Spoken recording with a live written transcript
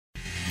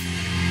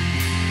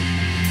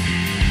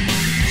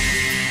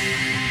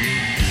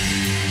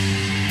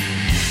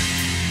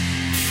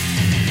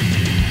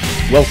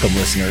Welcome,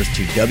 listeners,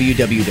 to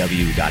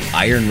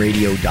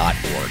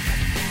www.ironradio.org,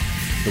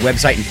 the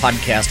website and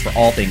podcast for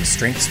all things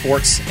strength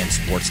sports and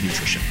sports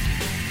nutrition.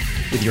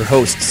 With your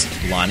hosts,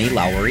 Lonnie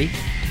Lowery.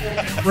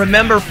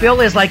 Remember,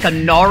 Phil is like a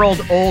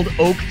gnarled old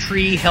oak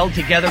tree held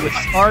together with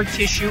scar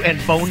tissue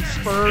and bone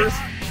spurs.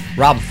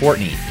 Rob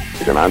Fortney.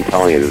 And I'm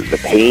telling you, the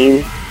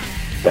pain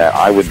that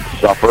I would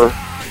suffer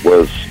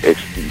was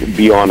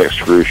beyond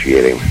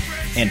excruciating.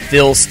 And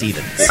Phil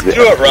Stevens. Do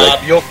it,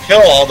 Rob. You'll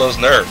kill all those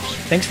nerves.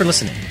 Thanks for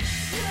listening.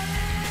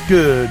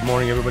 Good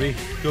morning, everybody.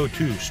 Go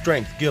to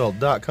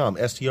strengthguild.com,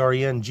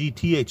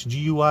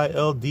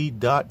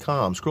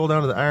 strengthguild.com. Scroll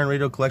down to the Iron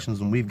Radio collections,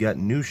 and we've got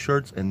new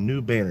shirts and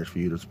new banners for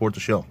you to support the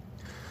show.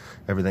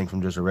 Everything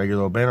from just a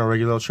regular old banner,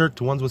 regular old shirt,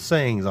 to ones with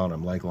sayings on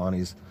them, like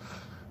Lonnie's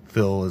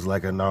Phil is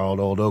like a gnarled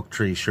old oak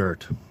tree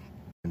shirt.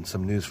 And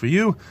some news for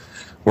you,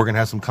 we're going to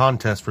have some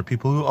contests for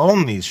people who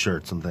own these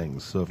shirts and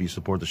things. So if you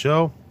support the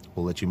show,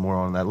 we'll let you more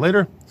on that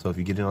later. So if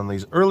you get in on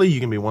these early, you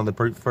can be one of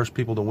the first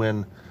people to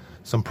win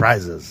some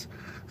prizes.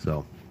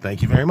 So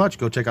thank you very much.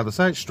 Go check out the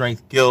site,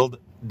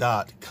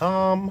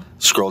 strengthguild.com.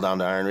 Scroll down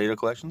to Iron Radio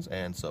Collections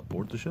and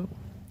support the show.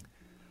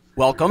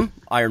 Welcome,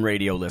 Iron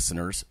Radio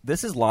listeners.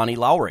 This is Lonnie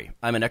Lowery.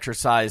 I'm an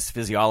exercise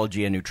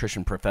physiology and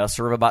nutrition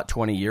professor of about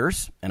 20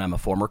 years, and I'm a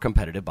former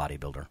competitive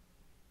bodybuilder.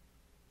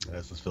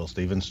 This is Phil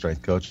Stevens,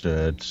 strength coach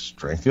at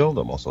Strength Guild.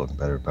 I'm also a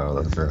competitive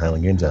powerlifter and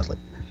Highland Games athlete.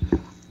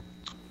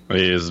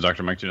 He is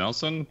Dr. Mike G.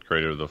 Nelson,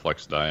 creator of the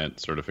Flex Diet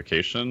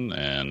certification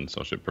and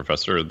associate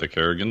professor at the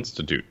Carrick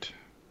Institute.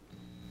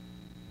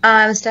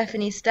 I'm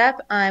Stephanie Stepp.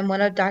 I'm one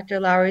of Dr.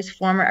 Lowery's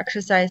former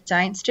exercise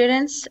science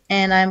students,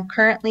 and I'm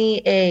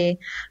currently a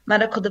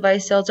medical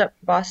device sales rep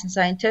for Boston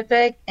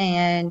Scientific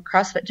and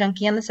CrossFit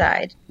junkie on the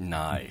side.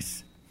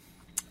 Nice.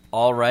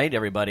 All right,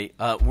 everybody.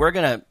 We're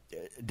going to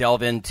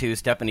delve into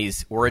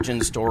Stephanie's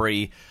origin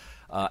story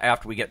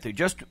after we get through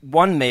just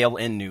one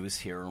mail-in news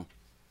here.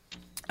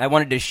 I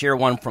wanted to share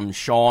one from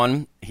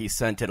Sean. He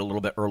sent it a little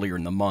bit earlier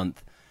in the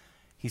month.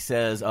 He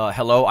says,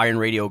 hello, Iron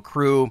Radio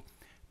crew.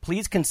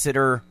 Please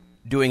consider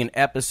doing an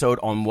episode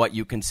on what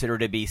you consider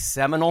to be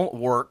seminal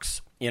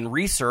works in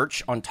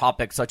research on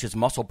topics such as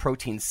muscle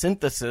protein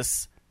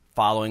synthesis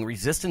following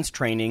resistance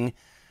training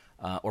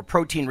or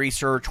protein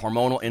research,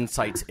 hormonal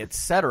insights,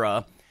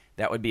 etc.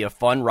 That would be a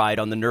fun ride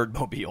on the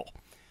Nerdmobile.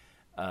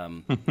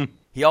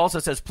 He also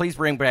says, please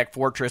bring back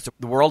Fortress.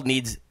 The world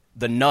needs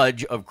the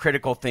nudge of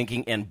critical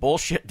thinking and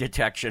bullshit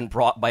detection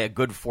brought by a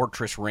good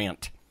Fortress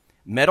rant.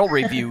 Metal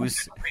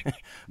reviews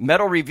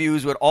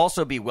would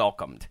also be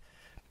welcomed.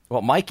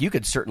 Well, Mike, you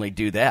could certainly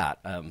do that.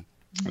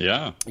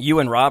 Yeah. You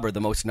and Rob are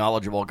the most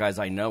knowledgeable guys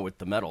I know with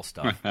the metal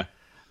stuff.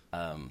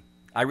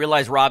 I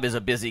realize Rob is a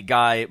busy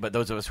guy, but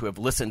those of us who have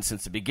listened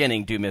since the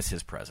beginning do miss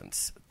his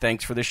presence.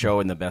 Thanks for the show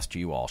and the best to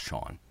you all,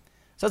 Sean.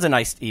 So that's a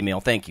nice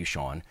email. Thank you,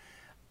 Sean.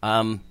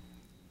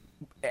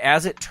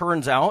 As it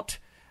turns out,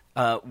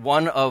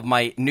 one of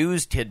my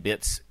news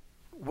tidbits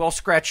will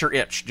scratch your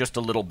itch just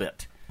a little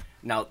bit.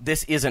 Now,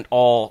 this isn't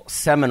all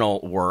seminal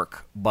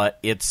work, but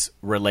it's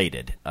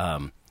related.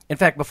 In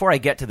fact, before I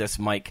get to this,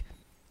 Mike,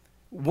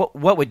 what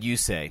would you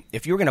say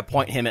if you were going to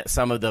point him at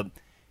some of the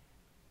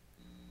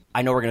 –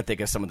 I know we're going to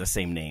think of some of the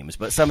same names,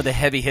 but some of the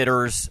heavy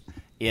hitters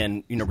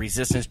in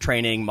resistance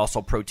training,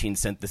 muscle protein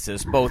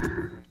synthesis, both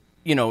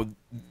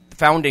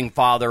founding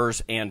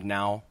fathers and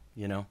now,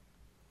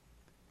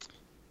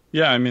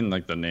 Yeah, I mean,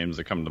 like the names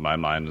that come to my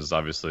mind is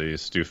obviously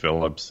Stu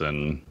Phillips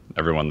and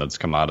everyone that's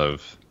come out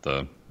of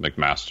the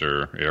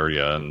McMaster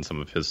area and some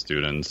of his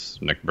students,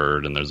 Nick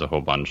Bird, and there's a whole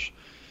bunch.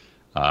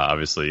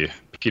 Obviously,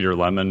 Peter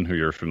Lemon, who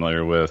you're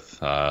familiar with,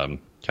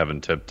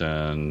 Kevin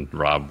Tipton,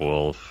 Rob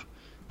Wolf.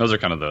 Those are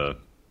kind of the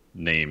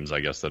names,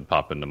 I guess, that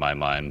pop into my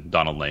mind.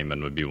 Donald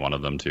Lehman would be one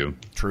of them, too.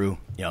 True,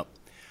 yep.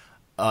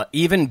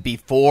 Even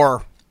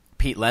before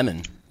Pete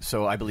Lemon,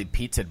 so I believe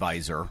Pete's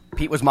advisor.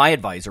 Pete was my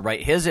advisor,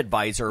 right? His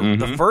advisor. Mm-hmm.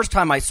 The first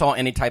time I saw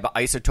any type of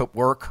isotope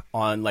work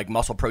on like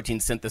muscle protein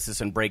synthesis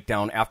and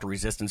breakdown after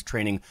resistance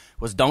training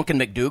was Duncan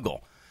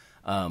McDougall.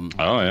 Oh,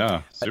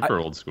 yeah. Super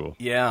old school.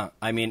 Yeah.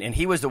 I mean, and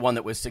he was the one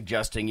that was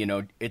suggesting,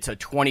 it's a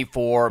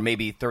 24,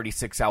 maybe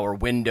 36-hour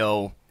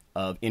window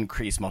of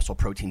increased muscle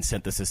protein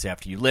synthesis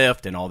after you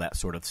lift and all that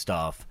sort of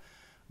stuff.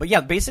 But, yeah,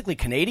 basically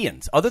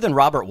Canadians, other than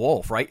Robert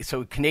Wolf, right?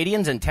 So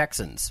Canadians and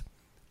Texans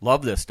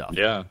love this stuff.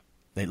 Yeah.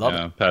 They love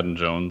it. Patton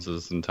Jones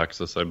is in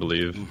Texas, I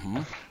believe.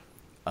 Mm-hmm.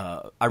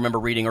 I remember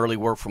reading early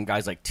work from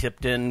guys like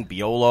Tipton,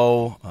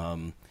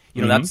 Biolo.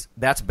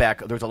 That's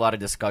back. There's a lot of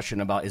discussion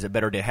about is it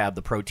better to have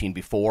the protein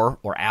before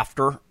or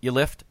after you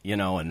lift,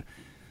 and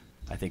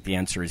I think the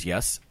answer is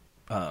yes.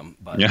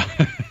 But yeah.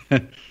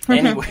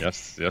 Anyway.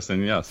 Yes,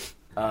 and yes.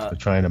 They're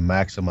trying to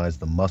maximize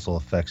the muscle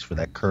effects for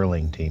that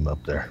curling team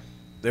up there.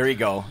 There you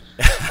go.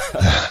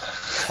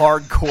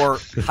 Hardcore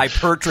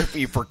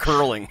hypertrophy for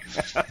curling.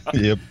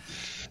 Yep.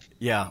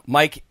 Yeah,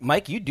 Mike,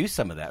 you do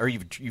some of that, or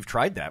you've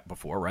tried that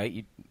before,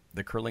 right?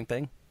 The curling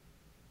thing.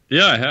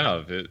 Yeah, I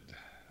have.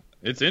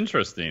 It's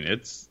interesting.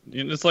 It's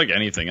like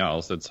anything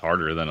else. It's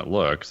harder than it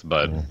looks,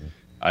 but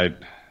I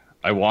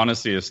want to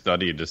see a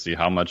study to see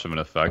how much of an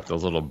effect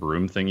those little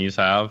broom thingies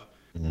have.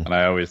 And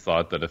I always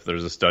thought that if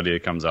there's a study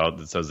that comes out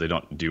that says they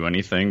don't do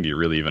anything, do you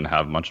really even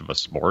have much of a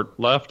sport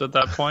left at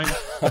that point?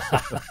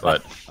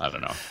 But I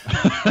don't know.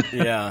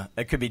 Yeah,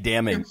 it could be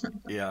damning.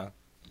 Yeah.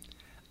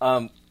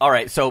 All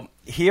right, so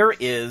here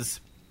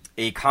is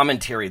a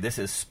commentary. This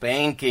is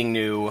spanking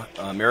new,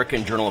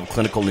 American Journal of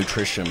Clinical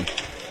Nutrition.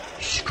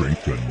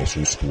 Strength and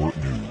muscle sport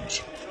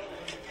news.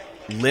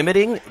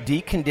 Limiting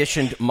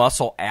deconditioned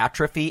muscle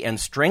atrophy and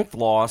strength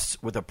loss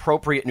with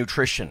appropriate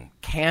nutrition.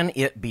 Can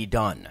it be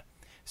done?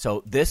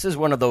 So this is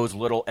one of those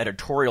little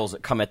editorials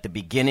that come at the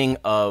beginning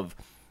of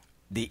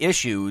the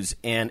issues,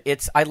 and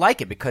I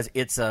like it because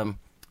it's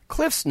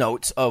Cliff's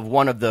Notes of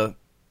one of the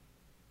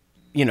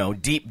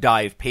deep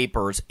dive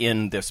papers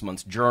in this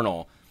month's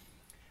journal.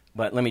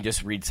 But let me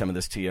just read some of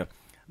this to you.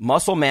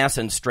 Muscle mass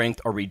and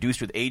strength are reduced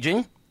with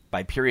aging,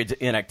 by periods of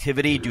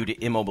inactivity due to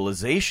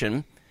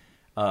immobilization,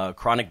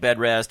 chronic bed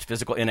rest,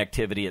 physical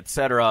inactivity,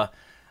 etc.,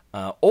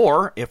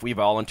 or if we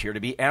volunteer to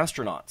be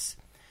astronauts.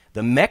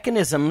 The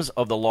mechanisms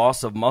of the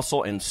loss of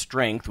muscle and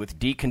strength with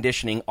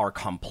deconditioning are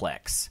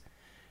complex,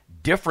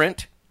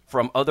 different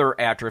from other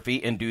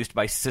atrophy induced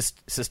by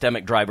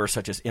systemic drivers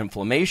such as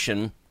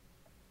inflammation,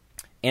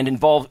 and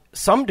involve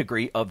some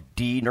degree of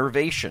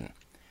denervation.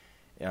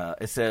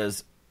 It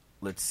says,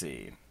 let's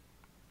see,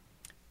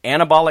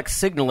 anabolic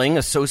signaling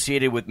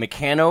associated with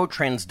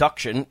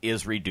mechanotransduction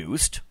is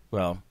reduced.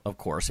 Well, of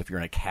course, if you're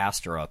in a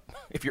cast or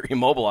if you're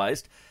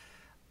immobilized.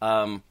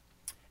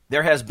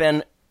 There has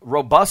been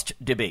robust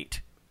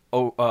debate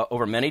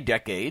over many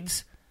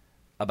decades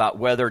about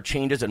whether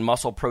changes in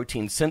muscle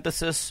protein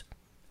synthesis,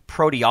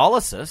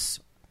 proteolysis,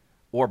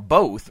 or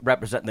both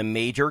represent the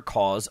major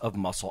cause of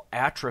muscle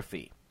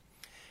atrophy.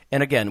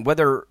 And again,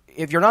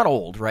 if you're not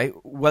old, right,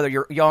 whether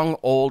you're young,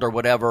 old, or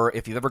whatever,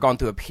 if you've ever gone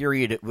through a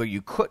period where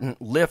you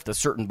couldn't lift a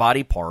certain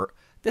body part,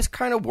 this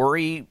kind of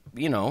worry,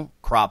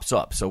 crops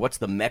up. So what's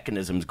the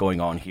mechanisms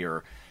going on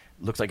here?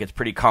 Looks like it's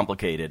pretty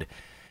complicated.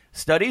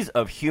 Studies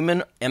of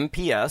human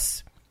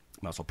MPS,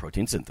 muscle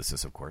protein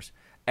synthesis, of course,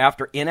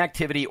 after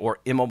inactivity or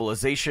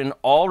immobilization,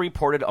 all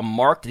reported a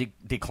marked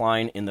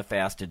decline in the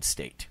fasted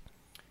state.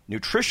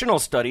 Nutritional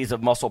studies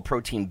of muscle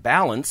protein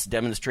balance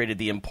demonstrated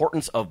the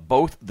importance of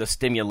both the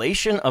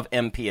stimulation of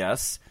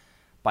MPS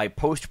by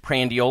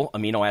postprandial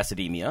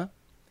aminoacidemia,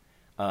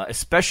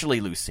 especially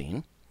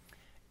leucine,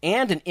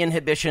 and an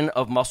inhibition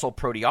of muscle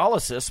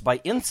proteolysis by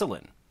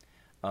insulin,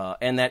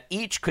 and that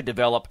each could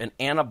develop an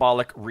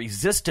anabolic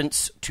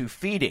resistance to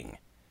feeding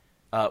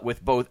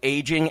with both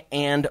aging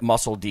and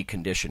muscle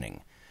deconditioning.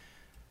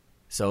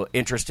 So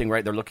interesting,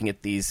 right? They're looking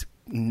at these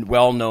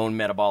well-known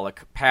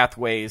metabolic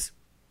pathways,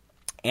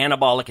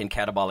 anabolic and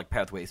catabolic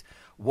pathways.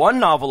 One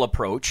novel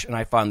approach, and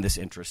I found this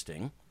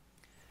interesting,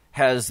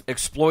 has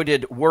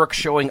exploited work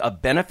showing a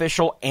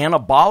beneficial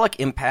anabolic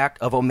impact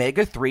of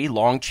omega-3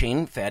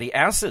 long-chain fatty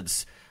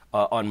acids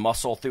on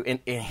muscle through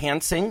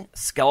enhancing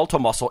skeletal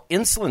muscle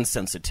insulin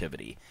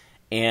sensitivity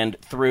and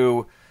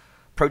through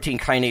protein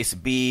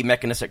kinase B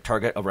mechanistic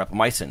target of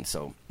rapamycin,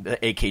 so the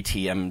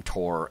AKT,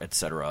 mTOR,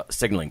 etc.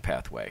 signaling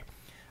pathway.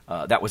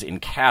 That was in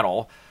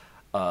cattle.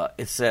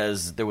 It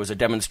says there was a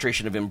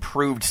demonstration of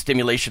improved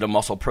stimulation of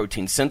muscle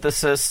protein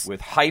synthesis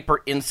with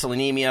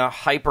hyperinsulinemia,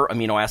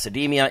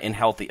 hyperaminoacidemia in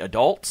healthy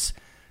adults.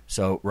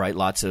 So, right,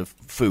 lots of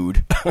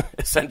food,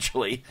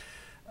 essentially,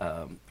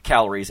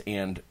 calories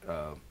and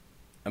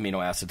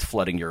amino acids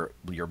flooding your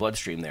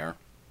bloodstream there.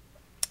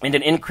 And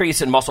an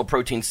increase in muscle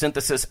protein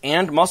synthesis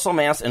and muscle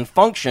mass and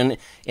function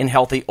in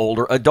healthy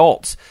older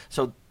adults.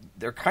 So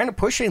they're kind of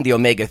pushing the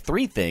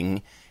omega-3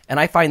 thing, and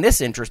I find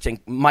this interesting.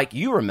 Mike,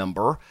 you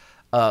remember,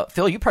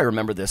 Phil, you probably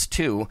remember this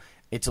too.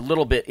 It's a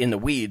little bit in the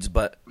weeds,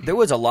 but there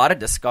was a lot of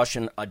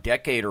discussion a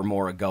decade or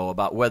more ago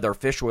about whether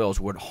fish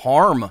oils would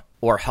harm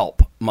or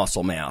help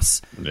muscle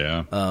mass.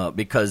 Yeah.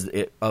 Because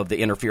of the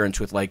interference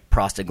with like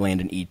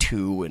prostaglandin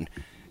E2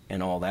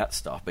 and all that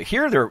stuff. But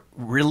here they're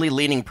really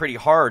leaning pretty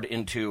hard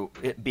into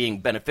it being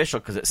beneficial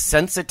because it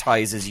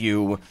sensitizes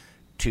you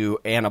to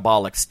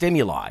anabolic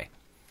stimuli,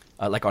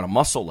 like on a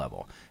muscle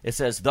level. It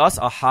says, thus,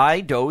 a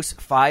high dose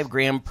 5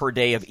 gram per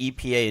day of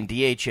EPA and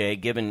DHA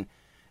given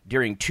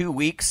during 2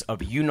 weeks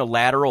of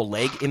unilateral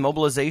leg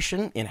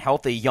immobilization in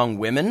healthy young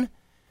women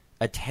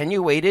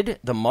attenuated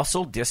the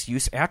muscle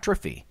disuse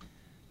atrophy.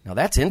 Now,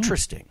 that's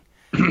interesting.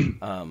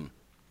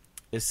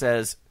 It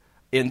says,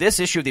 in this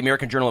issue of the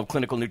American Journal of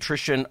Clinical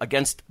Nutrition,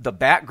 against the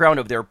background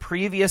of their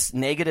previous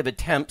negative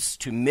attempts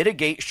to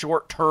mitigate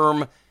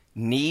short-term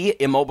knee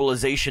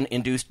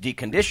immobilization-induced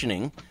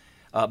deconditioning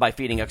by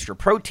feeding extra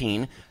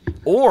protein,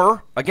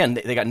 or, again,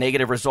 they got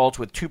negative results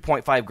with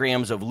 2.5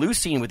 grams of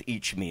leucine with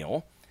each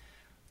meal.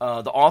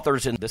 The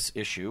authors in this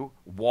issue,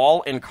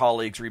 Wall and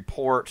colleagues,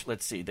 report,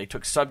 they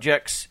took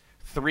subjects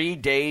 3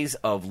 days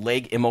of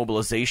leg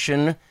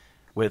immobilization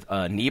with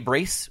a knee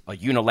brace, a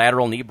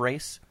unilateral knee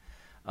brace,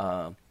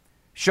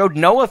 showed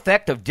no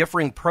effect of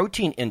differing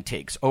protein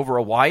intakes over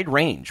a wide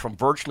range from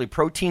virtually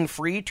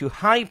protein-free to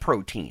high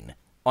protein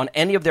on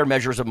any of their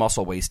measures of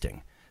muscle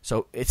wasting.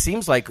 So it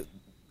seems like,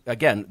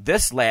 again,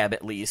 this lab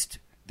at least,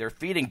 they're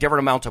feeding different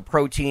amounts of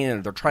protein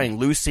and they're trying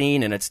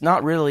leucine, and it's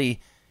not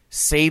really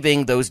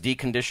saving those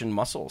deconditioned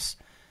muscles.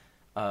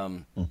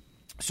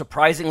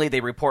 Surprisingly, they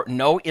report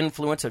no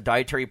influence of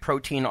dietary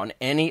protein on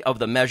any of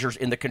the measures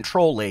in the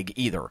control leg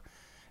either.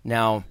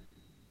 Now,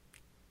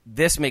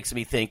 this makes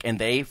me think, and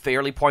they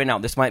fairly point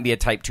out, this might be a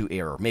type 2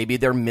 error. Maybe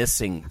they're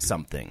missing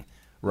something,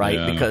 right?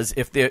 Yeah. Because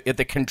if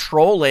the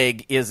control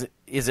leg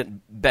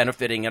isn't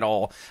benefiting at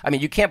all, I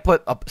mean, you can't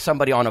put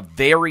somebody on a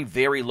very,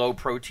 very low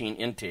protein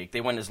intake.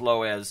 They went as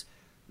low as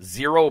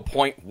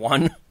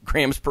 0.1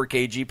 grams per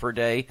kg per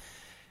day,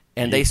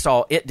 and they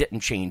saw it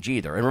didn't change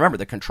either. And remember,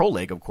 the control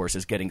leg, of course,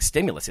 is getting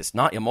stimulus. It's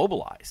not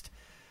immobilized.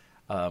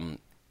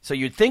 So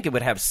you'd think it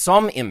would have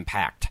some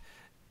impact,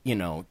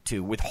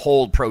 to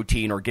withhold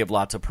protein or give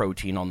lots of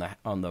protein on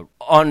the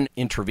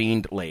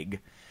unintervened leg.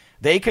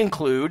 They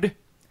conclude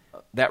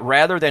that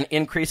rather than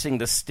increasing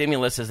the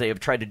stimulus as they have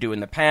tried to do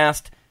in the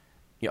past,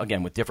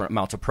 again with different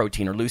amounts of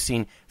protein or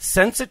leucine,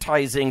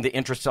 sensitizing the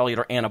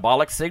intracellular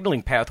anabolic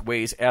signaling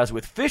pathways as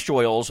with fish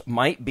oils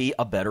might be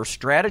a better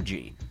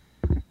strategy.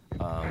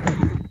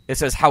 It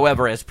says,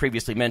 however, as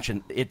previously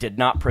mentioned, it did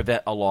not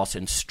prevent a loss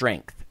in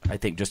strength. I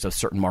think just of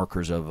certain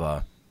markers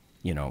of,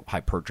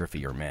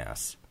 hypertrophy or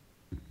mass.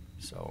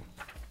 So,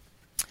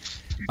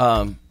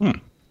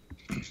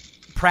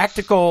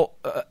 practical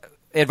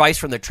advice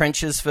from the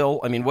trenches, Phil.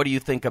 I mean, what do you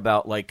think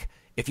about, like,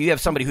 if you have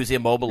somebody who's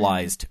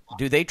immobilized,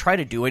 do they try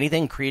to do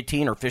anything,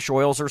 creatine or fish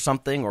oils or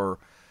something, or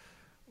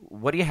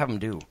what do you have them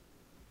do?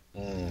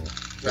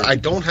 I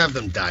don't have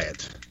them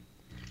diet,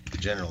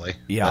 generally.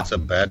 Yeah. That's a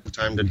bad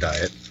time to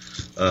diet.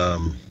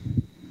 I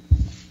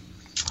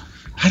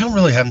don't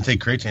really have them take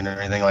creatine or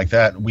anything like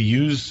that.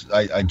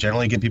 I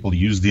generally get people to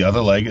use the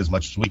other leg as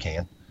much as we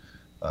can.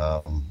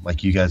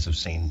 Like you guys have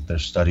seen,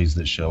 there's studies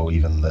that show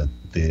even that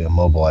the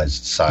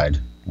immobilized side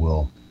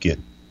will get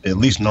at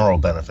least neural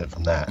benefit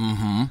from that.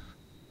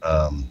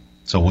 Mm-hmm.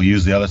 So we'll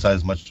use the other side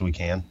as much as we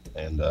can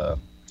and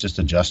just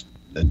adjust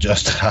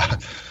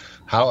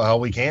how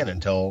we can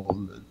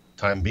until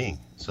time being.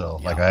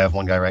 So, like, I have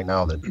one guy right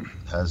now that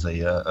has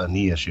a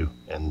knee issue,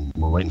 and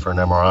we're waiting for an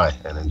MRI.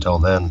 And until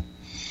then,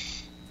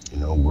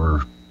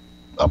 we're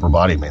upper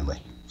body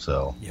mainly.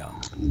 So,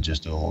 and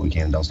just doing what we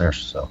can downstairs.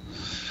 So,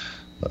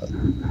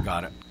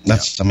 got it.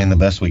 That's, the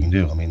best we can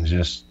do.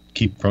 Just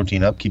keep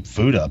protein up, keep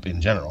food up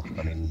in general.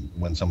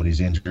 When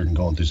somebody's injured and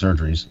going through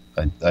surgeries,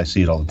 I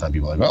see it all the time.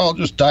 People are like, I'll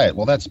just diet.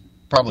 Well, that's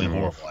probably a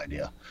horrible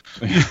idea.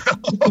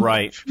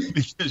 Right.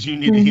 Because you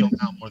need to heal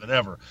now more than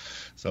ever.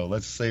 So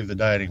let's save the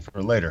dieting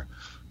for later.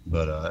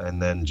 But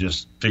and then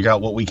just figure out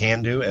what we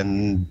can do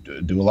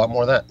and do a lot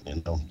more of that.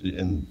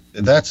 And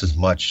that's as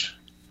much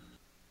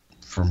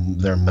from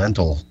their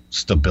mental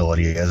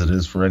stability as it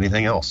is for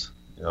anything else.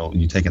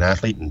 You take an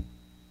athlete and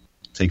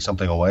take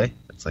something away,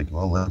 it's like,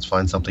 well, let's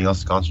find something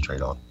else to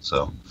concentrate on.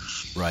 So,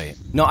 right.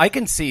 No, I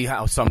can see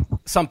how some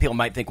people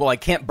might think, well, I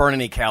can't burn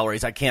any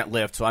calories, I can't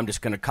lift, so I'm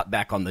just going to cut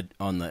back on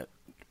the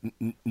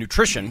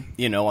nutrition,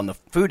 on the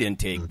food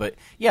intake. But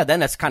yeah,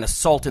 then that's kind of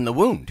salt in the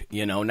wound.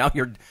 Now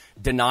you're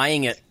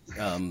denying it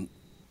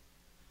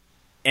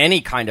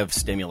any kind of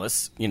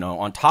stimulus,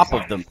 on top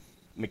of the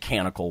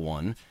mechanical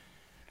one.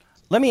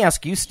 Let me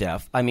ask you,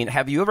 Steph.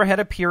 Have you ever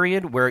had a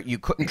period where you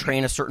couldn't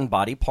train a certain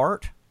body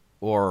part,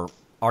 or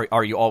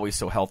are you always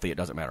so healthy it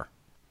doesn't matter?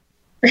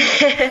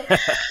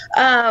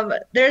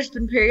 There's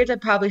been periods I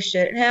probably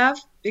shouldn't have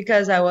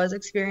because I was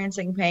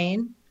experiencing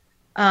pain.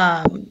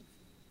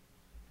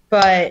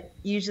 But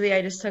usually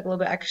I just took a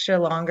little bit extra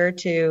longer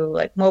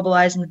to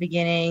mobilize in the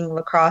beginning,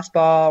 lacrosse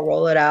ball,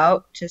 roll it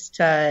out just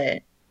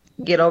to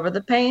get over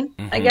the pain,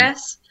 I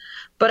guess.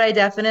 But I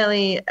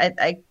definitely,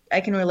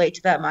 I can relate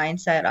to that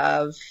mindset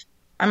of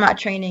I'm not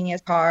training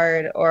as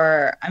hard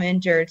or I'm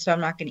injured, so I'm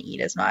not going to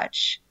eat as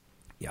much.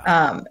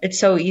 Yeah. It's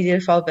so easy to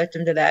fall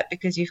victim to that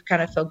because you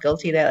kind of feel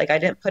guilty that I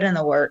didn't put in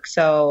the work,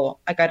 so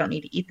I don't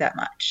need to eat that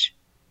much.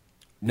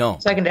 No.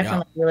 So I can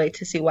definitely relate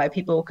to see why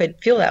people could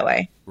feel that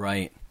way.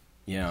 Right.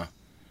 Yeah.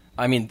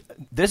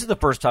 This is the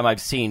first time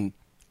I've seen,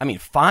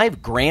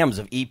 5 grams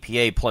of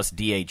EPA plus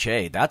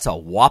DHA. That's a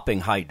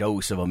whopping high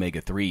dose of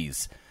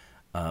omega-3s.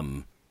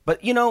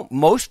 But,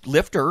 most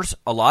lifters,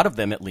 a lot of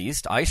them at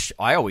least, I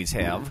always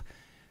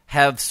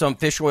have some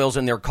fish oils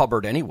in their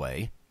cupboard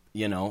anyway,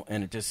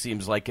 and it just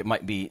seems like it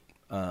might be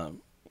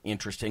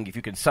interesting if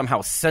you could somehow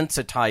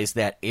sensitize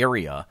that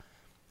area.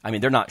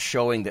 They're not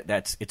showing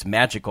that it's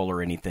magical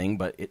or anything,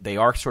 but they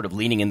are sort of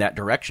leaning in that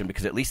direction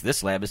because at least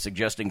this lab is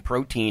suggesting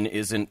protein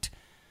isn't,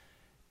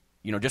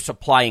 just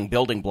supplying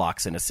building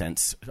blocks in a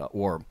sense,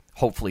 or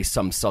hopefully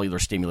some cellular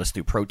stimulus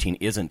through protein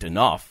isn't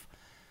enough.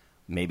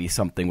 Maybe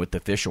something with the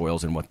fish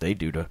oils and what they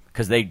do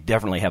because they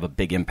definitely have a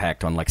big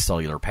impact on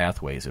cellular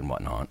pathways and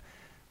whatnot.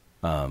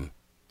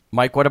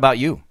 Mike, what about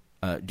you?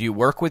 Do you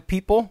work with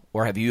people,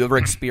 or have you ever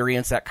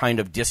experienced that kind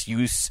of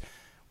disuse,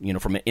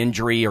 from an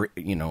injury or,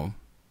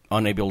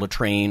 unable to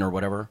train or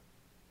whatever?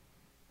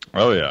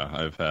 Oh, yeah.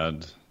 I've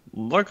had,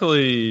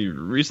 luckily,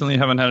 recently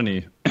haven't had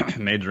any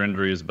major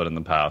injuries, but in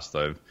the past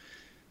I've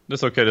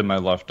dislocated my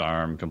left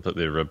arm,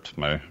 completely ripped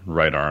my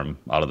right arm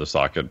out of the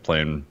socket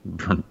playing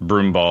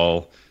broom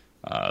ball,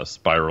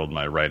 spiraled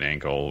my right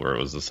ankle where it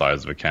was the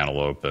size of a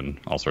cantaloupe and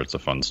all sorts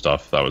of fun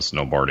stuff. That was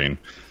snowboarding.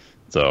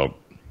 So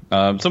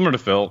similar to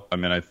Phil, I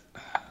mean, I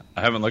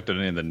haven't looked at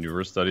any of the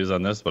newer studies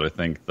on this, but I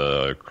think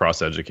the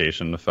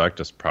cross-education effect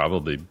is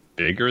probably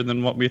bigger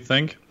than what we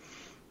think.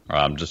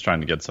 I'm just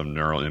trying to get some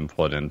neural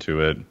input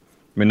into it.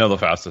 We know the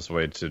fastest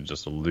way to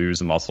just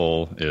lose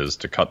muscle is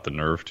to cut the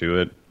nerve to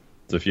it.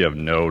 So if you have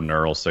no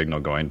neural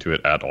signal going to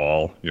it at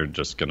all, you're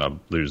just going to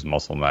lose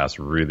muscle mass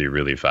really,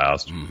 really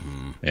fast.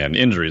 Mm-hmm. And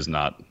injury is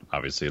not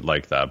obviously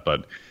like that,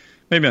 but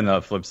maybe on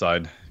the flip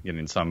side,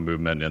 getting some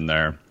movement in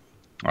there.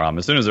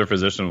 As soon as their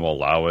physician will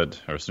allow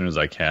it, or as soon as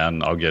I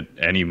can, I'll get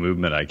any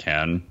movement I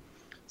can.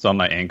 So on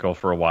my ankle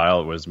for a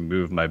while, it was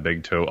move my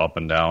big toe up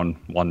and down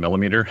 1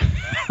 millimeter.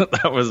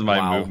 That was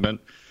my movement.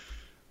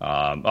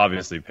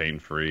 Obviously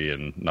pain-free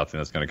and nothing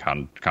that's going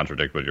to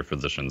contradict what your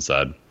physician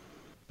said.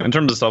 In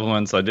terms of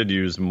supplements, I did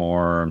use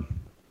more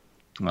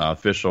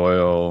fish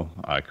oil,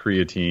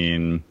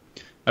 creatine.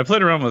 I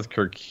played around with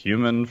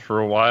curcumin for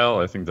a while.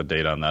 I think the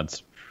data on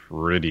that's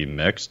pretty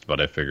mixed, but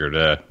I figured,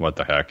 what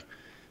the heck.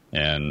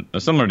 And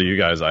similar to you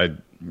guys,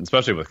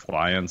 especially with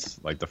clients,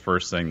 like the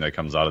first thing that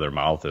comes out of their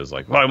mouth is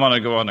like, well, I want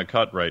to go on a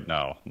cut right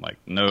now. I'm like,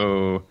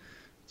 no,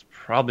 it's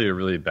probably a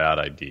really bad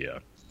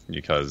idea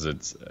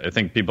because I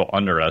think people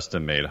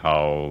underestimate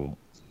how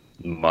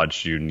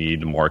much you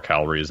need more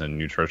calories and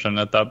nutrition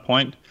at that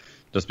point,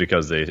 just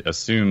because they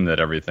assume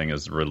that everything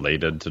is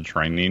related to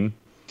training.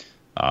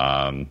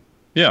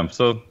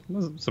 So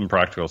some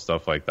practical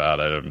stuff like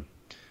that. I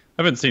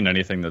haven't seen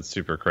anything that's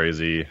super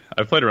crazy.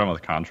 I've played around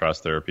with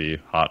contrast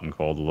therapy, hot and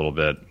cold a little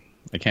bit.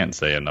 I can't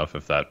say enough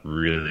if that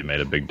really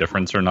made a big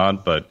difference or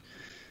not, but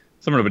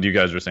similar to what you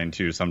guys were saying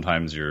too,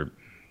 sometimes you're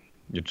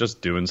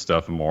just doing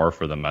stuff more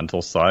for the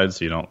mental side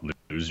so you don't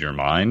lose your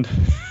mind.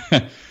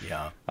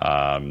 Yeah.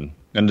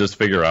 And just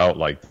figure out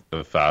like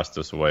the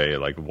fastest way,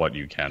 like what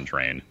you can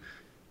train.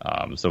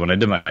 So when I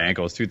did my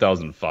ankle, it was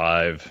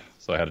 2005,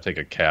 so I had to take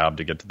a cab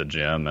to get to the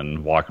gym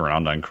and walk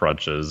around on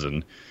crutches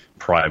and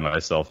pry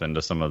myself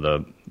into some of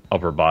the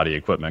upper body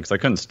equipment because I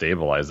couldn't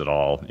stabilize it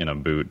all in a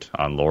boot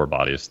on lower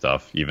body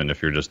stuff, even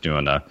if you're just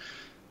doing a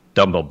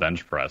dumbbell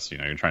bench press.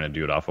 You're trying to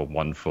do it off of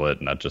 1 foot,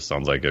 and that just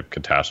sounds like a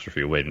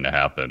catastrophe waiting to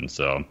happen.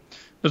 So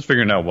just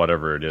figuring out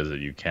whatever it is that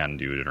you can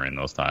do during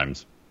those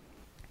times.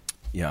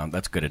 Yeah,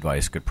 that's good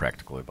advice, good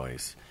practical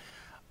advice.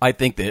 I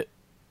think that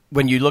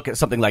when you look at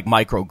something like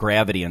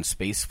microgravity and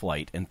space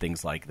flight and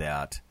things like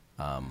that,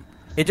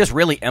 it just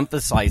really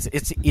emphasizes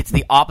it's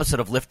the opposite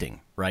of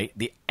lifting, right?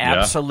 The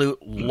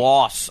absolute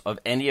loss of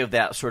any of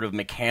that sort of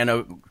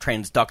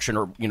mechanotransduction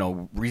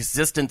or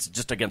resistance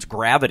just against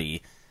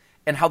gravity,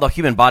 and how the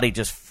human body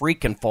just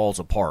freaking falls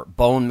apart.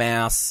 Bone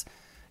mass,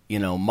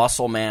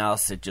 muscle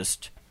mass, it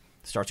just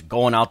starts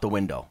going out the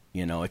window.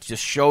 It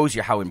just shows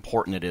you how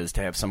important it is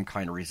to have some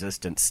kind of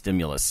resistant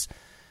stimulus.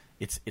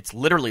 It's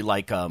literally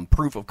like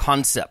proof of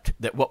concept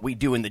that what we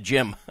do in the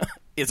gym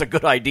is a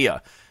good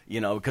idea,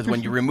 because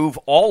when you remove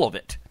all of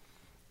it,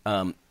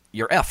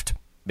 you're effed,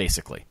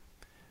 basically.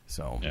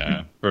 So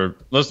yeah, for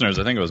listeners,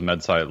 I think it was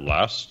MedSci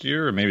last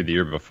year or maybe the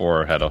year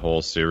before had a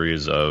whole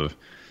series of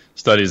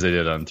studies they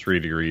did on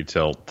 3-degree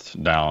tilt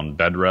down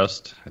bed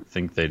rest. I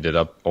think they did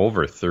up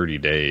over 30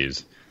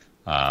 days.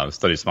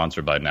 Study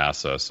sponsored by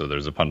NASA, so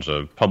there's a bunch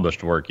of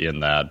published work in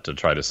that to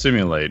try to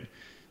simulate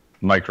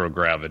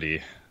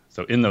microgravity.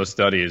 So in those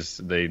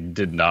studies, they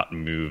did not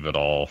move at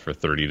all for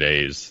 30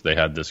 days. They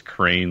had this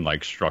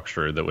crane-like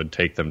structure that would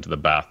take them to the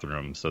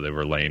bathroom, so they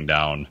were laying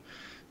down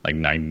like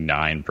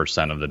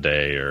 99% of the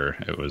day, or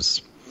it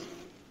was,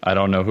 I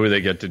don't know who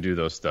they get to do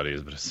those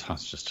studies, but it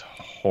sounds just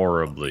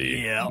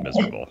horribly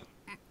miserable.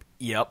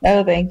 Yep.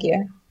 Oh, thank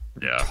you.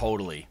 Yeah.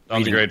 Totally.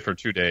 Sounds great for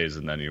 2 days,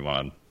 and then you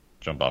want to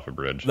jump off a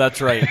bridge.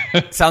 That's right.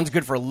 Sounds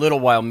good for a little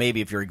while,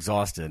 maybe, if you're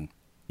exhausted.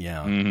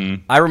 Yeah.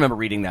 Mm-hmm. I remember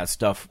reading that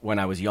stuff when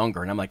I was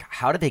younger, and I'm like,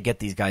 how did they get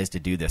these guys to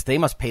do this? They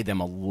must pay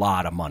them a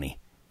lot of money,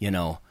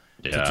 Yeah,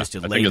 I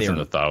think it's in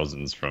the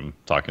thousands from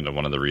talking to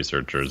one of the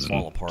researchers.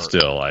 Fall and apart.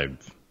 Still,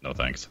 no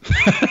thanks.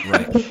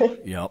 Right.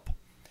 Yep.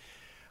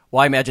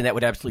 Well, I imagine that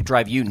would absolutely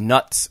drive you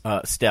nuts,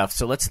 Steph.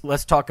 So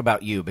let's talk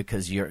about you,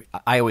 because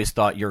I always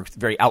thought you're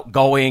very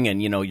outgoing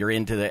and you're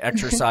into the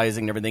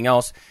exercising and everything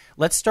else.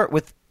 Let's start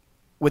with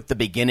the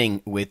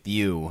beginning with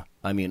you.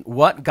 I mean,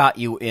 what got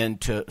you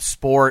into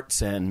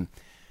sports, and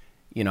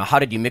how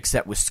did you mix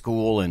that with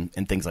school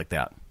and things like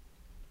that?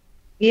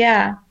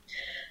 Yeah.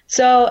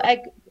 So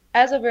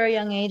as a very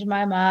young age,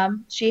 my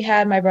mom, she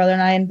had my brother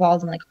and I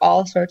involved in like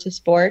all sorts of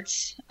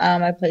sports.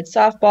 I played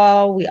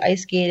softball, we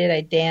ice skated,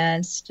 I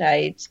danced,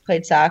 I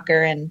played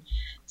soccer, and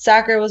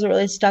soccer was what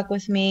really stuck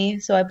with me.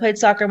 So I played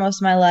soccer most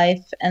of my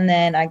life, and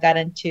then I got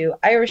into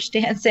Irish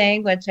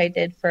dancing, which I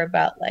did for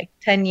about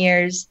 10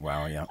 years.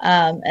 Wow, yeah.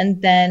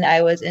 And then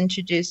I was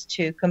introduced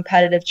to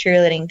competitive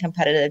cheerleading,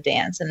 competitive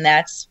dance, and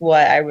that's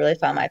what I really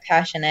found my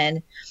passion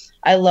in.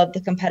 I love the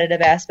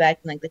competitive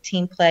aspect and the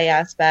team play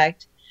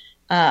aspect.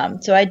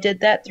 So I did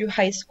that through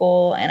high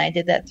school, and I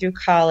did that through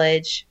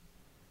college.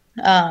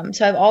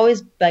 So I've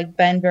always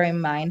been very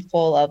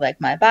mindful of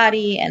my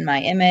body and my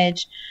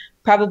image.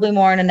 probably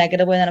more in a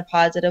negative way than a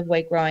positive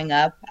way growing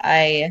up.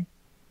 I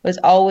was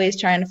always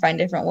trying to find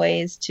different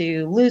ways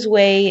to lose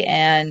weight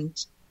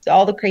and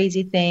all the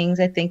crazy things.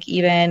 I think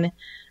even,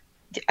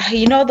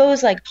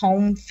 those like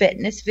home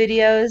fitness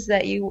videos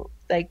that you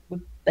like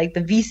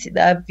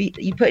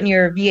you put in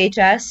your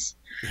VHS.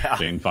 Yeah.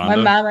 Jane Fonda.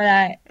 My mom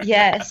and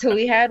I, so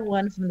we had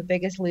one from The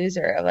Biggest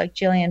Loser of like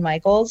Jillian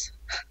Michaels.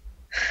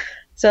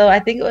 So I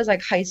think it was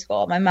like high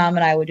school. My mom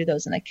and I would do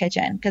those in the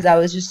kitchen because I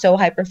was just so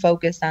hyper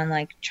focused on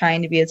like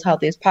trying to be as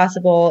healthy as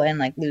possible and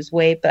like lose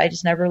weight, but I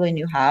just never really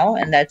knew how.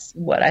 And that's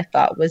what I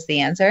thought was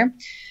the answer.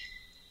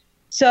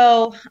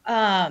 So,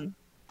 and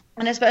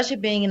especially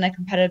being in a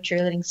competitive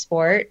cheerleading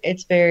sport,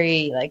 it's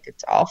very like,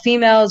 it's all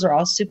females, we're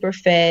all super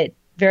fit,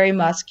 very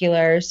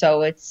muscular.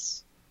 So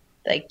it's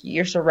like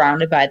you're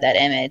surrounded by that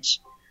image.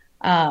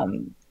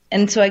 And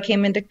so I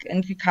came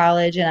into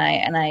college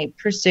and I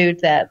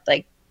pursued that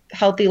like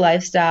healthy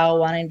lifestyle,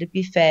 wanting to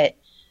be fit,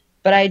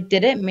 but I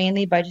did it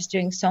mainly by just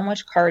doing so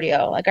much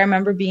cardio. Like I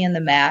remember being in the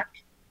MAC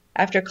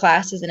after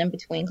classes and in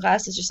between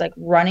classes, just like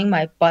running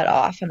my butt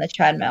off on the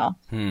treadmill,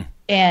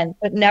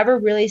 but never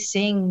really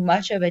seeing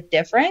much of a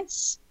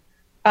difference.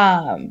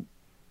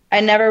 I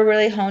never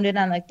really honed in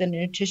on like the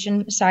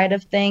nutrition side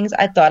of things.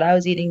 I thought I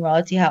was eating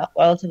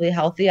relatively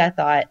healthy. I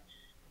thought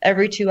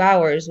every 2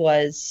 hours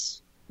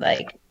was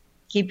like,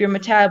 keep your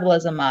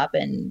metabolism up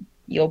and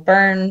you'll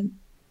burn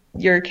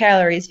your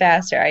calories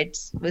faster. I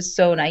was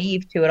so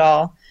naive to it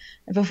all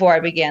before I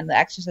began the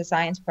exercise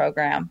science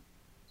program.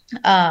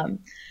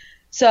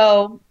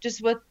 So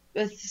just with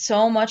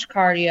so much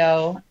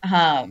cardio,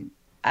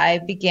 I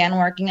began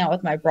working out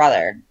with my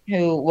brother,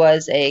 who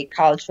was a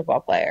college football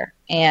player.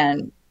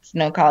 And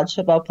college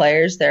football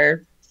players,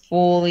 they're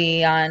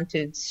fully on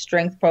to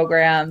strength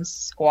programs,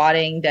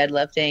 squatting,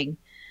 deadlifting.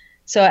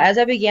 So as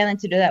I began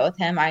to do that with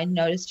him, I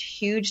noticed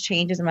huge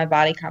changes in my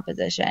body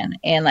composition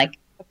and like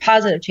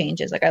positive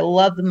changes. Like I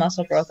loved the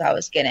muscle growth I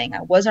was getting.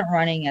 I wasn't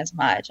running as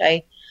much.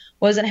 I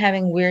wasn't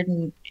having weird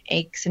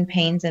aches and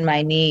pains in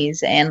my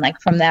knees. And like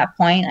from that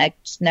point, I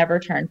just never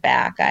turned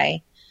back.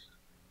 I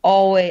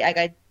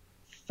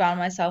found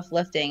myself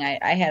lifting.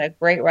 I had a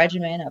great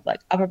regimen of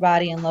like upper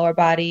body and lower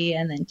body,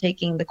 and then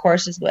taking the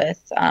courses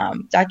with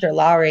Dr.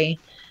 Lowry,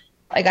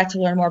 I got to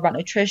learn more about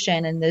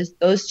nutrition, and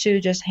those two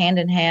just hand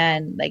in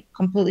hand, like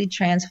completely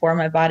transform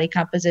my body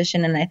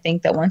composition. And I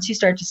think that once you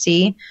start to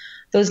see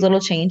those little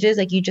changes,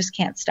 like you just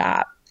can't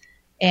stop.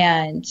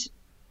 And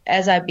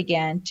as I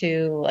began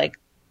to like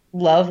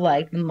love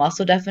like the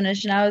muscle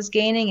definition I was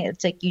gaining,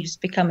 it's like you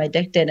just become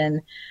addicted.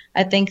 And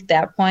I think at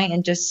that point,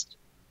 and just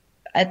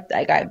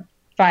I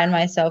find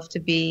myself to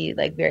be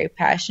like very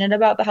passionate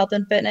about the health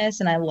and fitness,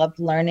 and I loved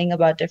learning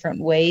about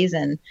different ways.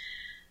 And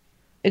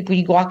like, when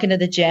you walk into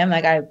the gym,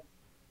 like I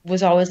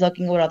was always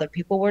looking at what other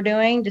people were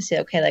doing to say,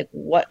 okay, like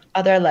what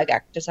other leg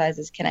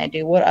exercises can I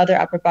do? What other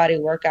upper body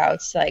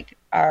workouts like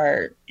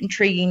are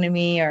intriguing to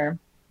me, or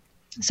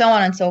so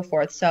on and so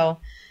forth. So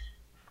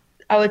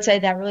I would say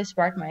that really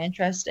sparked my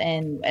interest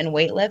in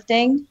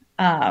weightlifting.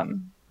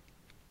 And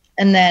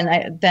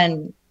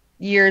then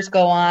years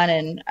go on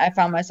and I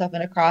found myself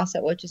in a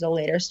CrossFit, which is a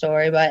later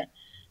story. But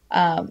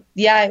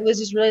it was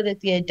just really like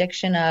the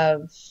addiction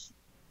of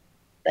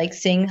like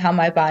seeing how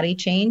my body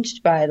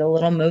changed by the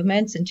little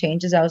movements and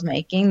changes I was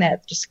making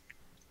that just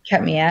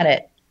kept me at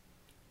it.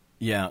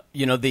 Yeah.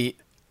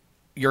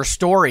 Your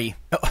story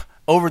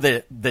over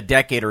the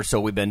decade or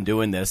so we've been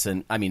doing this,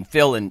 and I mean,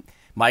 Phil and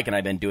Mike and I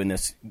have been doing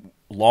this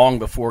long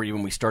before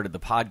even we started the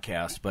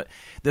podcast, but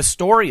the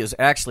story is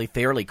actually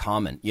fairly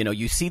common.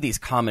 You see these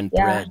common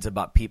threads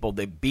about people,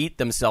 they beat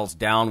themselves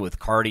down with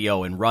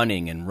cardio and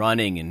running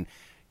and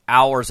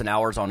hours and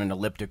hours on an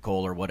elliptical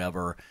or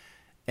whatever.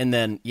 And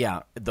then,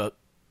 the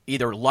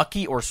either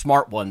lucky or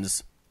smart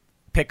ones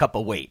pick up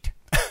a weight,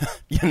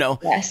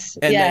 Yes.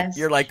 And yes.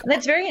 You're like, and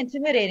it's very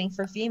intimidating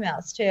for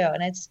females too.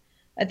 And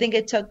I think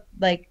it took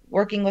like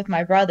working with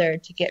my brother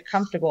to get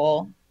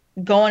comfortable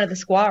going to the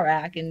squat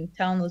rack and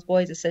telling those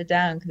boys to sit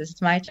down because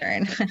it's my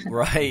turn.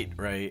 Right.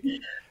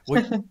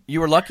 Well, you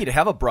were lucky to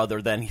have a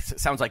brother then. It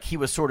sounds like he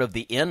was sort of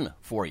the in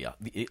for you.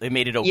 It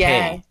made it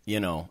okay,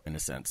 in a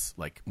sense,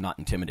 like not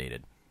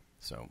intimidated.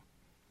 So,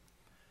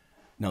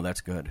 no,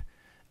 that's good.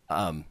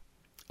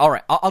 All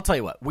right, I'll tell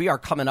you what. We are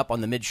coming up on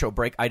the mid-show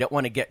break. I don't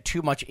want to get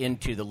too much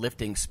into the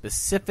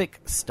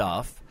lifting-specific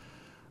stuff.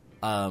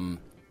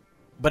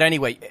 But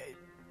anyway,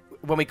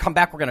 when we come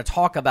back, we're going to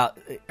talk about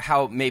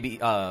how maybe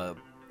a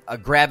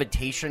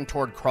gravitation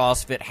toward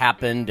CrossFit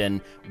happened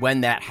and when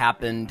that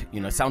happened.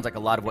 It sounds like a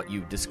lot of what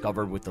you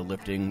discovered with the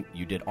lifting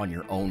you did on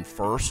your own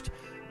first.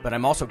 But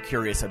I'm also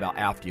curious about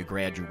after you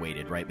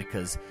graduated, right?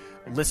 Because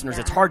listeners,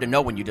 it's hard to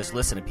know when you just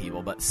listen to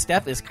people, but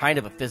Steph is kind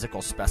of a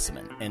physical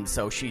specimen. And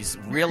so she's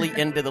really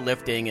into the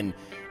lifting and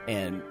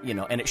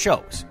it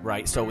shows,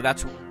 right? So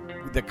that's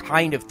the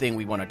kind of thing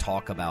we want to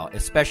talk about,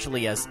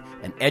 especially as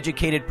an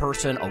educated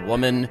person, a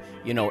woman,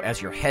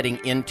 as you're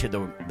heading into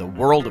the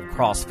world of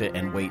CrossFit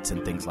and weights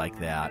and things like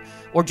that.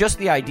 Or just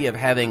the idea of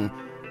having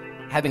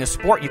a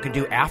sport you can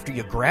do after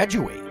you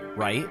graduate,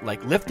 right?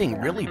 Like lifting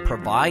really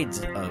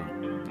provides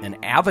an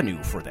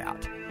avenue for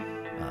that.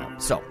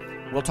 So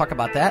we'll talk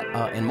about that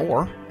and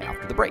more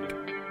after the break.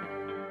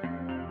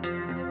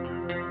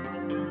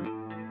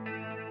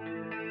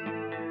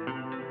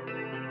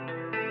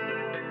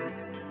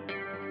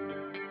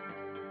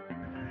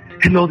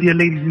 Hello there,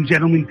 ladies and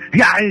gentlemen.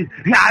 Yeah,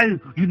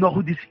 you know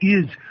who this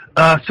is.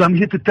 So I'm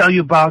here to tell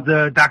you about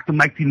Dr.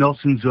 Mike T.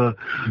 Nelson's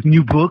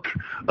new book,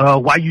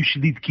 Why You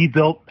Should Eat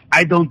Keto.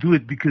 I don't do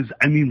it because,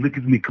 look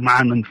at me. Come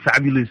on, I'm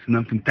fabulous and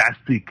I'm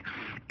fantastic.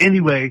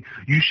 Anyway,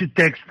 you should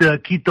text the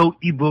Keto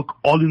ebook,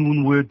 all in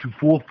one word, to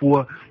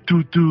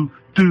 44222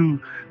 to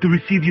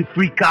receive your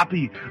free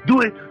copy.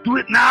 Do it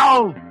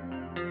now!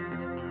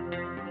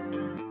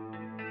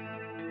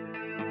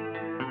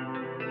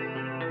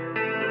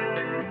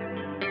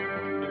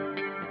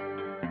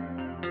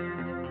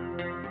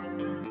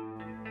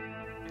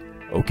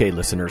 Okay,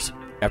 listeners,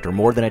 after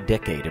more than a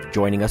decade of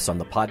joining us on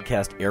the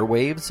podcast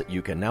airwaves,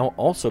 you can now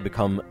also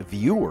become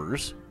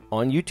viewers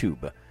on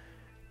YouTube.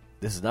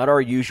 This is not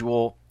our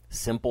usual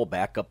simple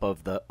backup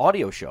of the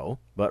audio show,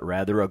 but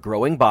rather a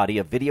growing body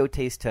of video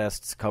taste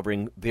tests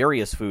covering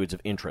various foods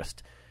of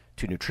interest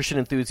to nutrition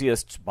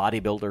enthusiasts,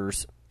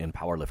 bodybuilders, and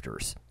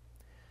powerlifters.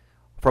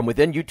 From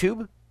within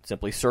YouTube,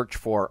 simply search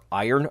for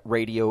Iron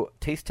Radio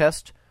Taste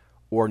Test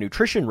or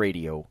Nutrition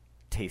Radio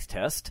Taste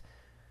Test.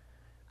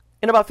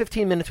 In about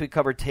 15 minutes, we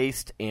cover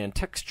taste and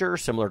texture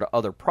similar to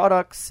other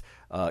products,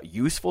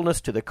 usefulness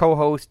to the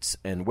co-hosts,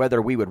 and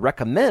whether we would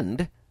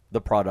recommend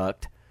the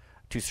product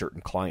to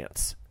certain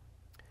clients.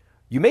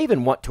 You may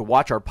even want to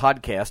watch our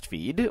podcast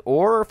feed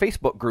or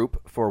Facebook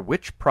group for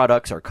which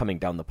products are coming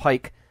down the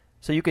pike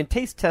so you can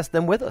taste test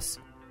them with us.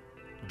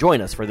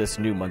 Join us for this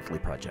new monthly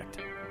project.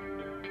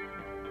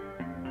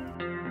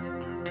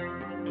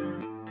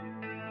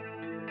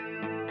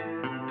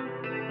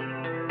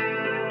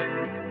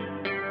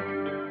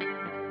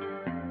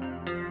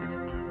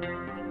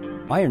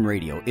 Iron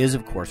Radio is,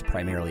 of course,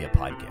 primarily a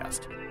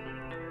podcast.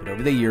 But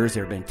over the years,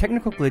 there have been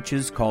technical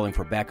glitches calling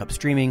for backup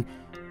streaming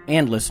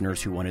and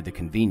listeners who wanted the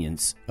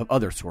convenience of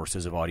other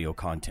sources of audio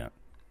content.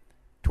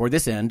 Toward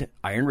this end,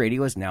 Iron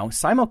Radio is now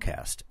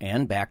simulcast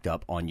and backed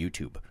up on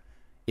YouTube.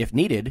 If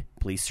needed,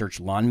 please search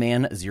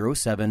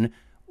Lawnman07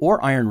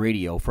 or Iron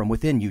Radio from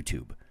within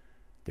YouTube.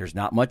 There's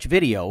not much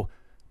video,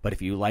 but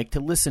if you like to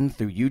listen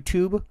through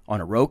YouTube on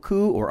a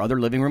Roku or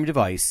other living room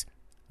device,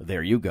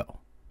 there you go.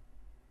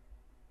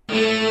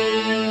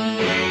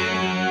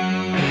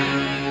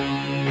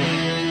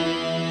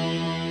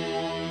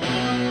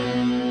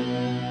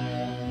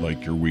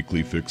 Like your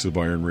weekly fix of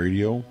Iron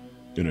Radio?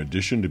 In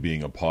addition to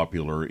being a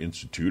popular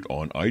institute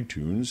on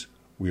iTunes,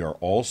 we are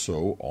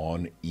also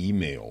on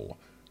email.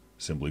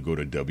 Simply go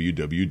to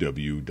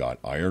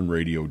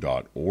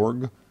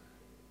www.ironradio.org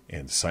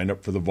and sign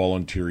up for the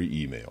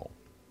voluntary email.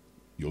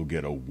 You'll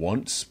get a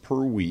once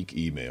per week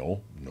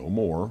email, no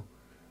more,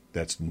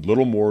 that's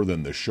little more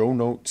than the show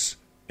notes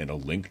and a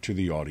link to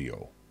the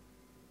audio.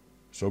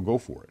 So go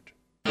for it.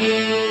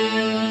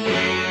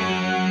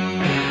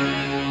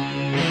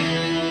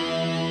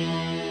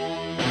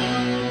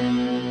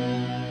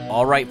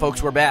 All right,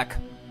 folks, we're back.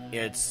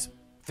 It's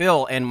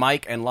Phil and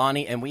Mike and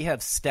Lonnie, and we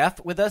have Steph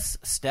with us,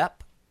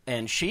 Step,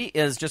 and she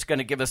is just going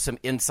to give us some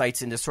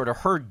insights into sort of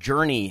her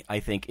journey, I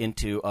think,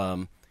 into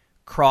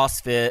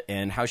CrossFit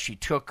and how she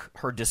took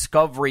her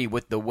discovery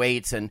with the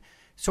weights and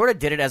sort of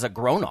did it as a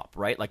grown-up,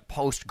 right, like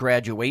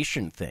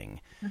post-graduation thing.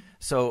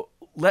 So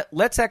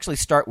let's actually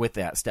start with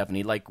that,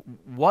 Stephanie. Like,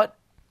 what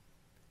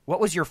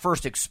was your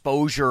first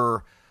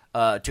exposure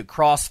to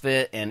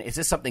CrossFit, and is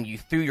this something you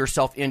threw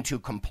yourself into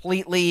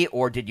completely,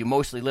 or did you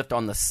mostly lift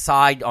on the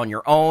side on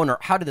your own, or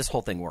how did this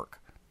whole thing work?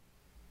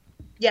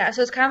 Yeah,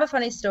 so it's kind of a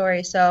funny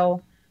story.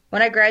 So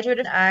when I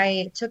graduated,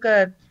 I took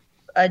a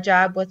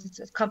job with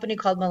a company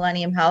called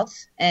Millennium Health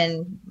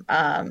in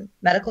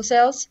medical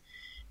sales.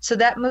 So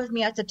that moved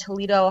me out to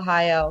Toledo,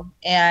 Ohio,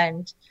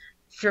 and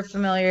if you're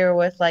familiar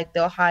with like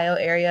the Ohio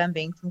area and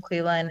being from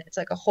Cleveland, it's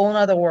like a whole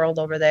nother world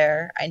over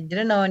there. I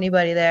didn't know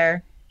anybody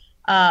there.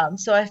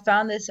 So I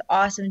found this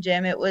awesome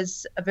gym. It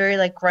was a very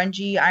like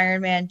grungy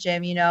Ironman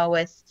gym, you know,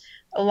 with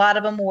a lot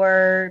of them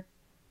were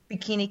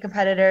bikini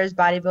competitors,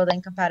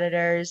 bodybuilding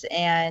competitors.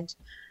 And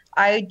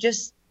I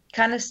just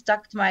kind of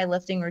stuck to my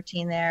lifting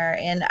routine there.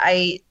 And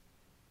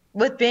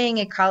with being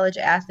a college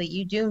athlete,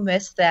 you do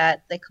miss the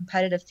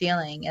competitive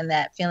feeling and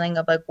that feeling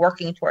of like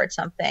working towards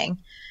something.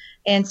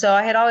 And so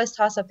I had always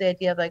tossed up the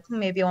idea of like,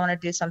 maybe I want to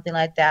do something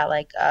like that,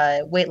 like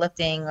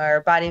weightlifting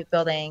or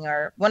bodybuilding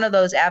or one of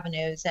those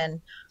avenues.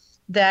 And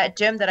that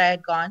gym that I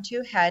had gone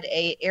to had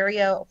a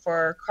area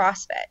for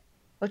CrossFit,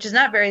 which is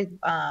not very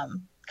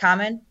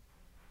common.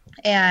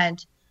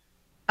 And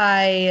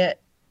I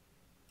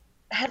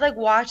had like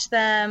watched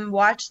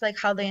like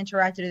how they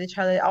interacted with each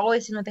other. They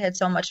always seemed like they had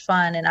so much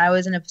fun. And I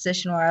was in a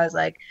position where I was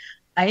like,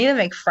 I need to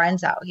make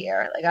friends out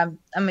here. Like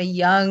I'm a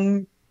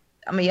young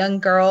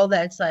girl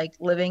that's like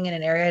living in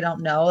an area I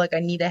don't know. Like I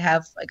need to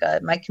have like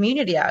my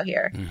community out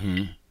here.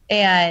 Mm-hmm.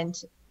 And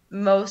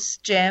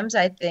most gyms,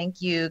 I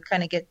think you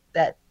kind of get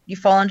that, you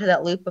fall into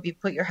that loop of you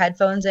put your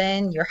headphones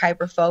in, you're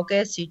hyper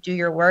focused, you do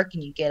your work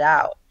and you get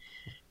out.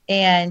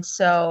 And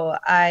so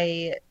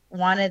I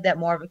wanted that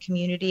more of a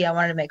community. I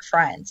wanted to make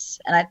friends.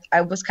 And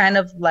I was kind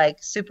of like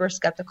super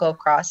skeptical of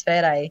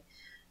CrossFit. I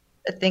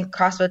think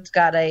CrossFit's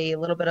got a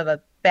little bit of a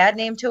bad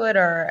name to it,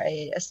 or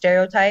a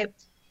stereotype.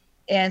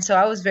 And so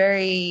I was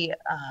very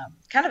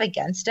kind of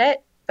against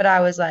it, but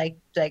I was like,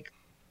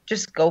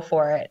 just go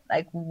for it.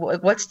 Like,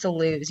 what's to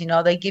lose? You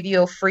know, they give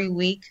you a free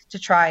week to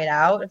try it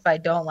out. If I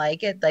don't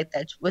like it, like,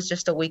 that was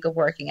just a week of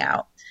working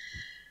out.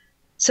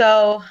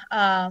 So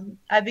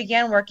I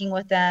began working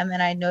with them,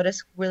 and I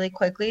noticed really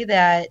quickly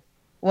that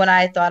when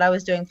I thought I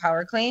was doing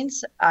power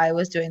cleans, I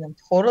was doing them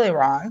totally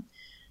wrong.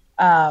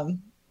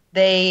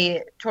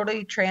 They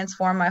totally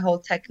transformed my whole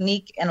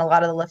technique and a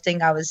lot of the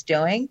lifting I was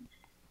doing.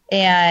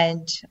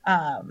 And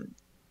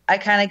I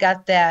kind of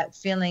got that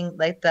feeling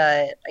like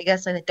the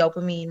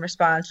dopamine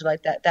response, or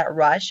like that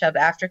rush of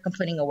after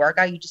completing a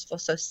workout, you just feel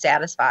so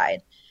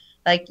satisfied.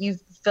 Like you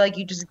feel like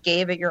you just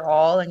gave it your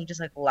all, and you just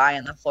like lie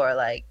on the floor.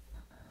 Like,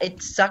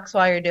 it sucks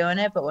while you're doing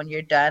it, but when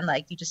you're done,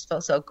 like, you just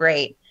feel so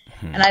great.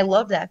 And I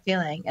love that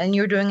feeling. And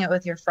you're doing it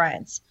with your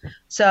friends.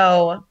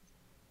 So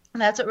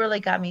that's what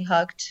really got me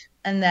hooked.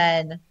 And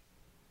then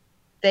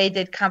they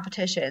did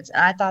competitions,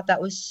 and I thought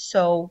that was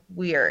so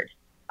weird.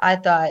 I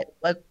thought,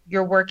 like,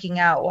 you're working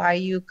out. Why are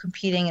you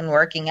competing and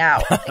working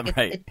out? Like,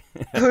 Right.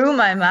 it blew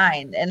my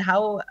mind, and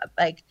how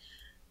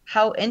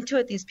into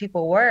it these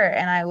people were.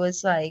 And I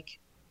was like,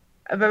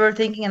 I remember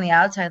thinking on the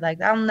outside, like,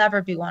 I'll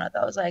never be one of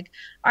those. Like,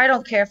 I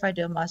don't care if I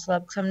do a muscle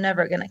up, because I'm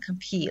never going to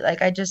compete.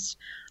 Like,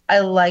 I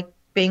like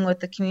being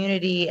with the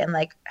community and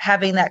like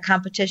having that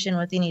competition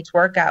within each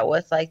workout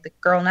with like the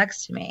girl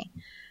next to me.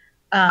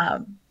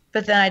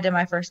 But then I did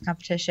my first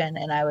competition,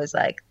 and I was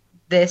like,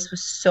 this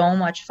was so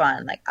much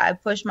fun. Like, I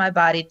pushed my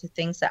body to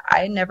things that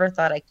I never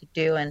thought I could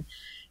do. And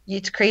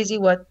it's crazy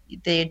what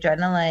the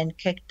adrenaline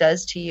kick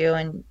does to you.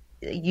 And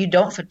you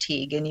don't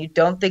fatigue, and you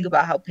don't think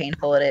about how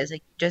painful it is.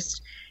 Like,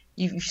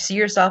 you see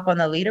yourself on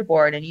the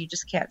leaderboard, and you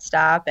just can't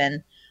stop.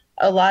 And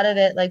a lot of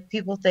it, like,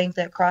 people think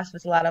that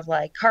CrossFit's a lot of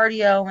like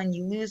cardio, and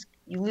you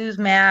lose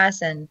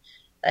mass and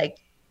like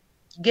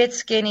get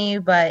skinny,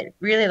 but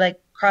really, like,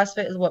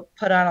 CrossFit is what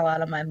put on a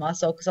lot of my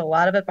muscle, because a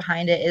lot of it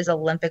behind it is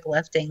Olympic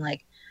lifting.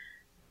 Like,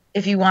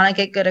 if you want to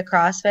get good at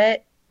CrossFit,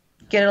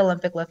 get an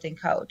Olympic lifting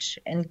coach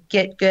and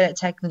get good at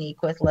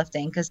technique with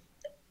lifting, because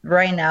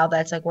right now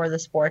that's like where the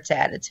sport's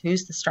at. It's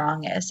who's the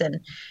strongest, and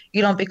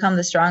you don't become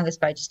the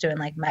strongest by just doing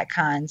like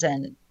metcons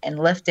and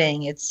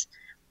lifting. It's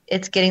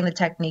getting the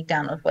technique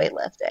down with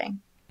weightlifting.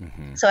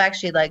 Mm-hmm. So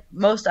actually, like,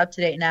 most up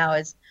to date now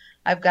is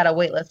I've got a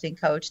weightlifting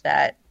coach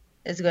that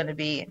is going to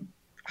be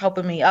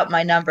helping me up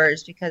my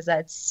numbers, because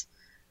that's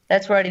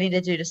what I need to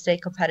do to stay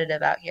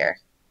competitive out here.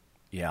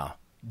 Yeah.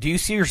 Do you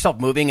see yourself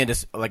moving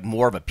into like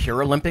more of a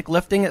pure Olympic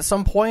lifting at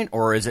some point,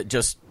 or is it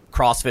just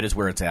CrossFit is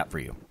where it's at for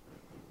you?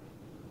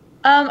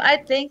 I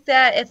think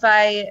that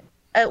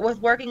with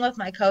working with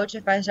my coach,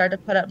 if I start to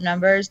put up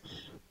numbers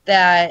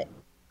that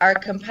are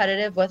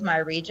competitive with my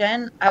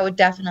region, I would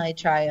definitely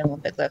try an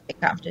Olympic lifting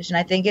competition.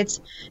 I think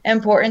it's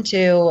important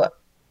to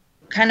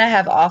kind of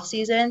have off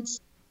seasons.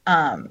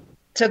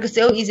 So it's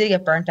so easy to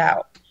get burnt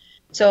out.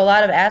 So a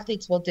lot of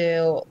athletes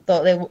they'll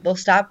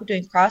stop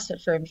doing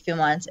CrossFit for a few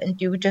months and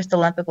do just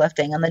Olympic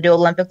lifting, and they do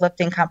Olympic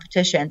lifting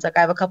competitions. Like,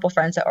 I have a couple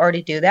friends that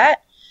already do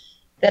that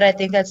I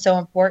think that's so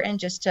important,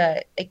 just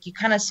to, like, you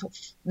kind of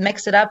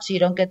mix it up so you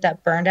don't get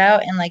that burned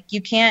out. And like, you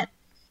can't,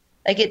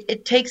 like,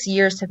 it takes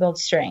years to build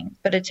strength,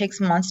 but it takes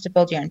months to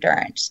build your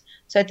endurance.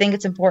 So I think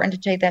it's important to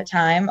take that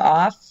time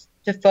off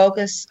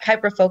to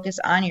hyper focus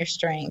on your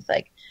strength,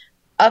 like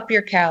up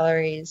your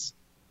calories,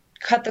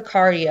 cut the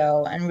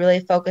cardio, and really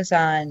focus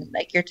on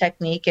like your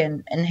technique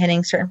and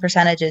hitting certain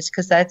percentages,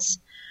 because that's,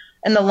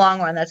 in the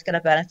long run, that's going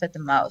to benefit the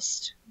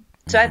most.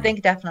 So I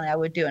think definitely I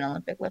would do an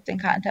Olympic lifting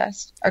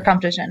contest or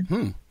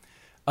competition.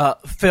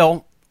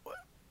 Phil,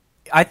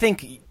 I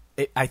think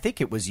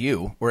it was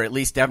you, or at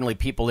least definitely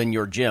people in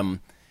your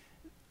gym.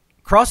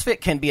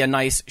 CrossFit can be a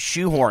nice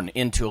shoehorn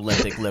into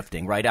Olympic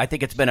lifting, right? I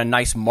think it's been a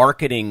nice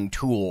marketing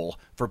tool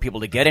for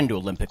people to get into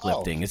Olympic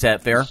lifting. Is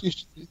that fair?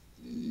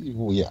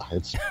 Yeah,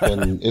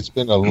 it's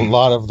been a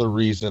lot of the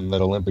reason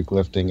that Olympic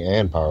lifting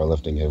and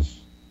powerlifting have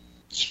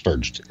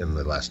surged in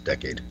the last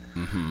decade.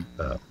 Mm-hmm.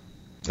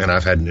 And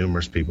I've had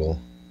numerous people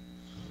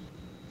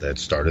that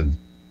started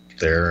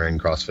there in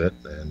CrossFit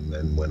and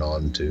then went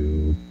on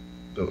to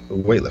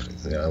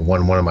weightlifting.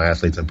 One of my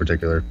athletes in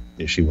particular,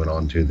 she went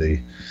on to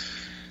the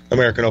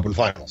American Open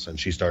Finals, and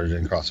she started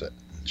in CrossFit.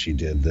 She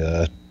did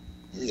the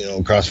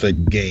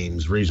CrossFit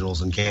Games,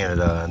 regionals in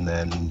Canada, and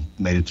then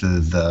made it to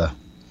the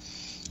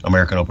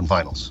American Open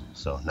Finals,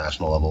 so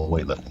national level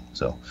weightlifting.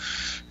 So,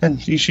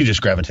 and she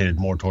just gravitated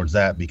more towards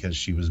that because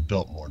she was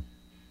built more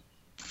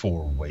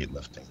for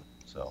weightlifting.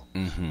 So,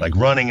 like,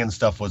 running and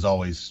stuff was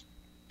always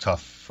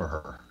tough for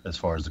her as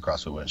far as the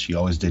CrossFit went. She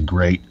always did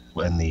great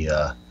in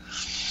the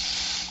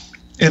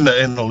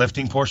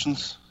lifting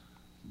portions,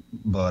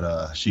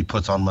 but she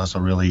puts on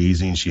muscle really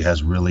easy, and she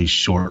has really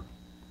short,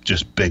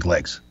 just big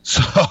legs.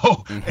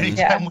 So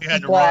anytime we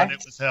had to run,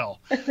 it was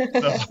hell.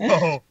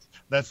 So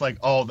That's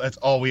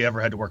all we ever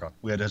had to work on.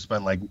 We had to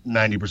spend like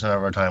 90%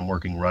 of our time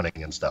working, running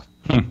and stuff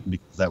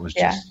because that was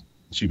just,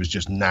 she was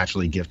just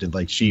naturally gifted.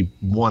 Like she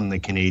won the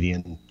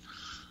Canadian,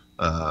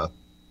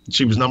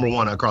 she was number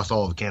one across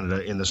all of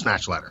Canada in the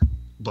snatch ladder,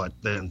 but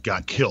then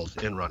got killed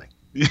in running.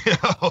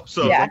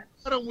 So like,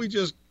 why don't we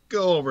just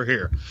go over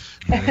here?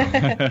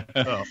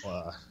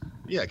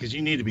 Because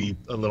you need to be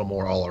a little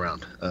more all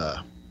around.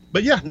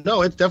 But yeah,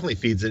 no, it definitely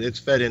feeds it. It's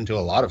fed into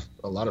a lot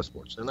of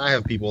sports, and I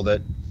have people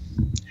that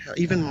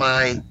even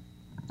my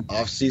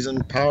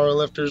off-season power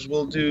lifters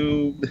will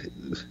do.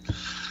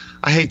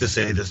 I hate to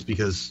say this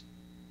because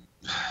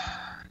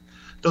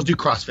they'll do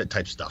CrossFit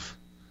type stuff.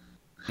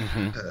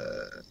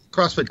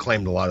 CrossFit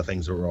claimed a lot of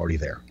things that were already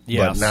there,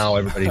 but now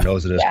everybody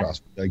knows it as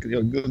CrossFit. Like,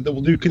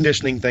 they'll do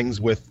conditioning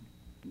things with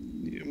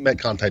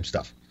Metcon type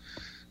stuff.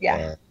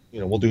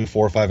 We'll do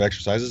 4 or 5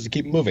 exercises to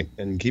keep them moving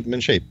and keep them in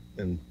shape,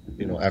 and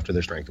after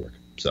their strength work.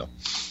 So,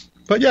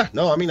 but yeah,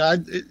 no, I mean,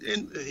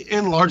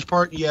 in large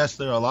part, yes,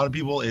 there are a lot of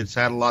people. It's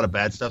had a lot of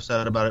bad stuff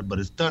said about it, but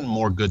it's done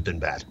more good than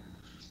bad,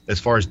 as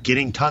far as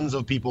getting tons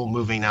of people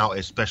moving now,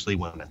 especially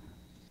women.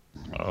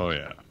 Oh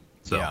yeah.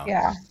 So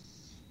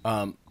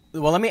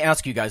well, let me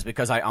ask you guys,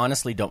 because I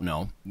honestly don't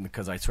know,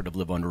 because I sort of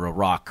live under a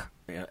rock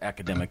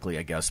academically,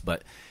 I guess.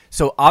 But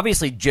so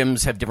obviously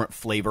gyms have different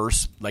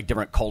flavors, like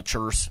different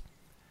cultures.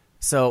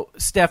 So,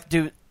 Steph,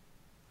 did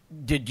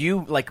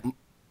you like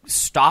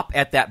stop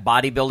at that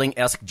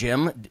bodybuilding-esque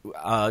gym?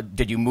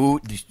 Did you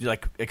move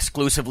like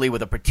exclusively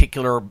with a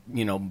particular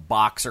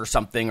box or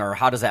something, or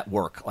how does that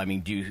work? I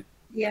mean,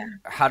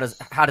 how does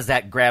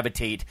that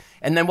gravitate?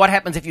 And then what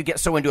happens if you get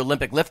so into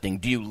Olympic lifting?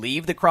 Do you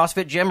leave the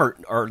CrossFit gym,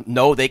 or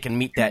no, they can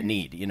meet that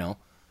need?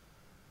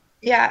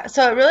 Yeah,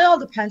 so it really all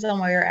depends on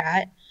where you're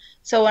at.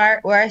 So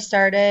where I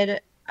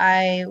started,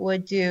 I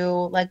would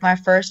do like my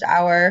first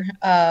hour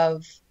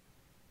of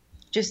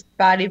just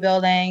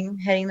bodybuilding,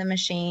 hitting the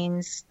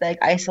machines, like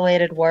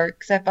isolated work,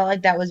 because I felt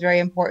like that was very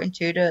important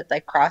too to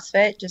like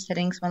CrossFit, just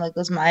hitting some of like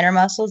those minor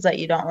muscles that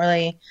you don't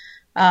really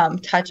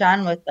touch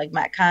on with like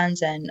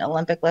Metcons and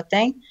Olympic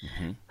lifting,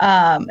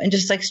 and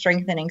just like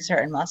strengthening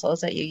certain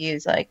muscles that you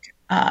use, like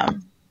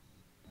and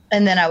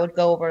then I would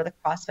go over to the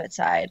CrossFit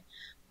side.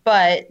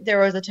 But there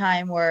was a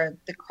time where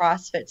the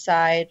CrossFit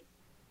side,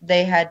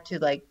 they had to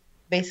like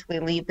basically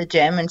leave the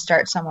gym and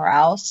start somewhere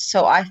else.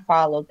 So I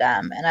followed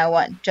them and I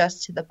went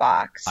just to the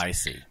box. I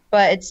see.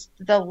 But it's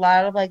a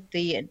lot of like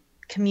the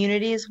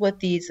communities with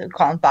these, we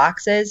call them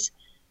boxes.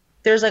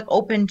 There's like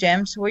open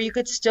gyms where you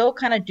could still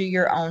kind of do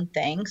your own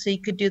thing. So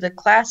you could do the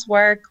class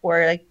work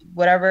or like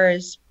whatever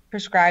is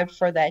prescribed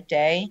for that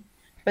day.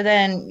 But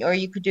then, or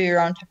you could do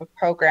your own type of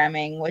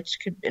programming, which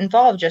could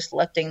involve just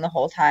lifting the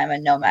whole time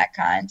and no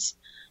Metcons.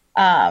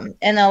 And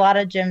a lot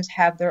of gyms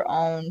have their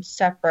own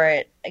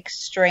separate like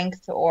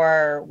strength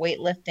or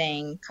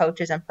weightlifting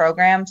coaches and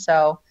programs.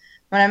 So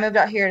when I moved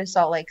out here to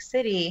Salt Lake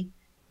City,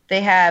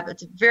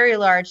 it's a very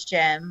large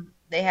gym.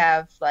 They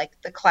have like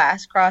the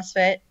class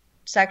CrossFit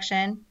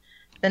section.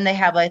 Then they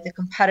have like the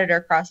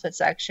competitor CrossFit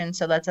section.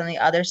 So that's on the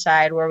other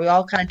side where we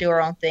all kind of do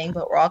our own thing,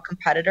 but we're all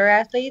competitor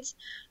athletes.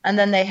 And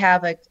then they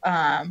have like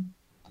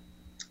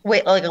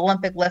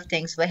Olympic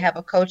lifting. So they have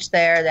a coach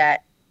there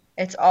that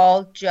it's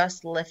all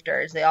just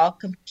lifters. They all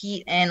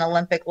compete in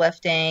Olympic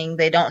lifting.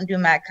 They don't do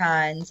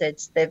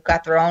Metcons. They've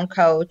got their own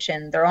coach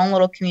and their own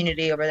little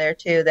community over there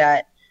too.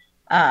 That,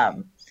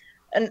 and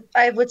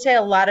I would say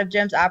a lot of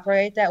gyms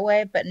operate that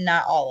way, but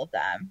not all of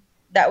them.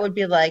 That would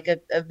be like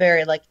a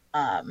very like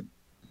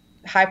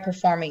high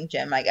performing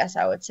gym, I guess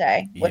I would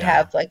say, would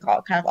have like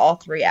all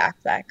 3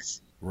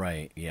 aspects.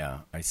 Right. Yeah,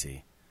 I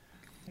see.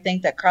 I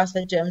think that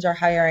CrossFit gyms are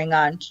hiring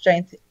on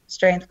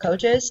strength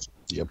coaches.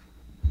 Yep.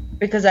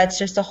 Because that's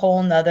just a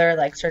whole nother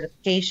like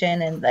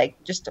certification, and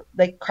like just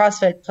like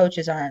CrossFit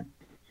coaches aren't,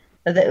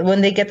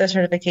 when they get their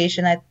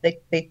certification, I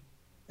think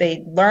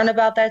they learn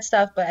about that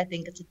stuff, but I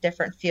think it's a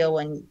different feel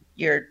when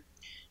you're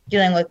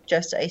dealing with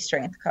just a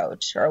strength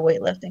coach or a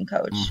weightlifting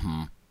coach.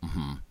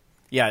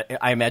 Yeah,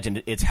 I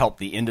imagine it's helped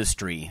the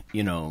industry,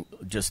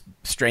 just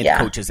strength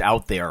coaches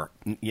out there.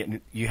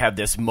 You have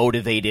this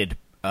motivated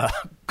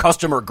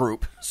customer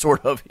group,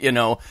 sort of,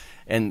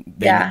 and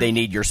they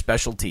need your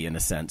specialty in a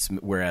sense,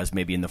 whereas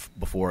maybe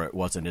before it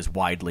wasn't as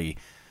widely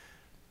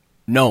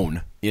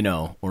known,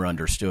 or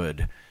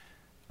understood.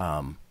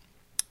 I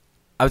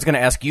was going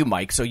to ask you,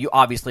 Mike, so you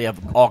obviously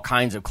have all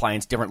kinds of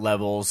clients, different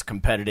levels,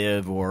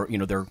 competitive, or,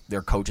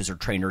 they're coaches or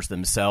trainers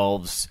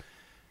themselves.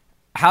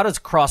 How does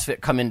CrossFit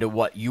come into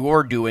what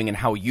you're doing and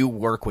how you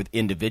work with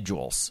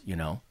individuals,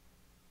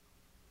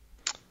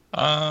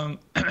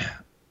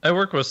 I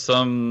work with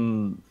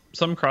some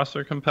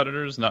CrossFit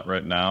competitors, not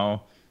right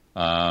now.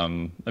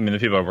 The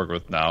people I work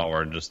with now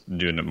are just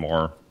doing it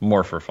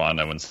more for fun.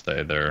 I wouldn't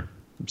say they're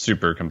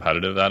super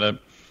competitive at it.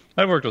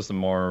 I've worked with some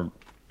more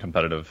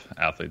competitive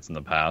athletes in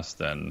the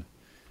past, and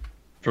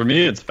for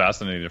me, it's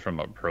fascinating from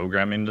a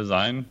programming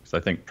design, because I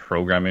think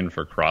programming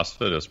for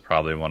CrossFit is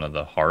probably one of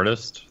the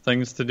hardest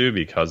things to do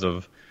because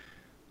of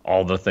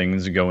all the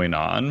things going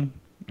on.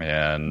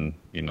 And,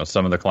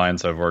 some of the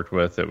clients I've worked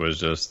with, it was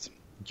just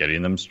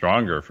getting them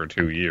stronger for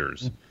 2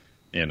 years,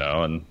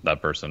 and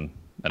that person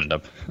ended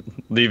up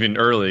leaving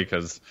early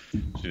because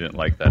she didn't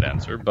like that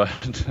answer. But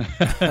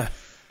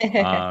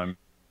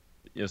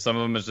some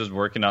of them is just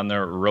working on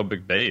their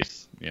aerobic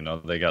base.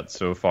 They got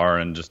so far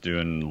and just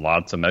doing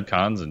lots of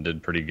Metcons and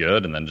did pretty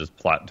good, and then just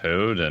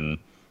plateaued. And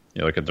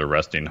you look at their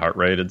resting heart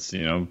rate, it's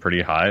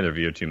pretty high. Their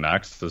VO2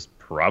 max is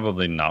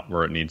probably not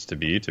where it needs to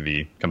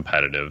be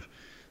competitive.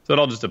 So it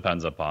all just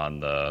depends upon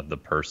the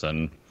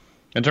person.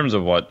 In terms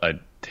of what I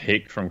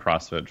take from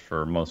CrossFit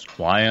for most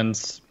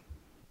clients,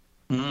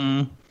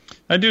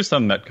 I do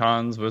some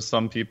Metcons with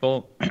some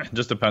people. It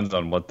just depends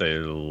on what they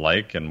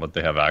like and what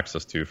they have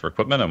access to for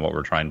equipment and what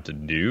we're trying to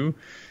do.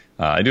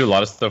 I do a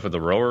lot of stuff with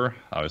the rower.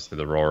 Obviously,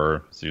 the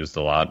rower is used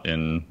a lot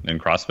in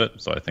CrossFit,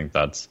 so I think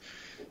that's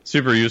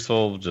super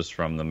useful just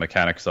from the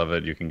mechanics of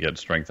it. You can get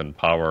strength and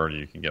power,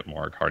 you can get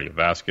more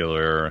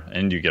cardiovascular,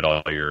 and you get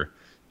all your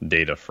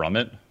data from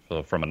it.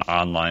 So from an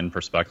online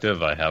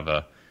perspective, I have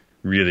a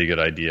really good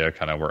idea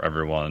kind of where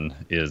everyone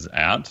is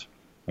at.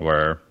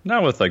 Where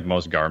now with like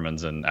most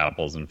Garmin's and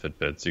Apples and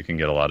Fitbits, you can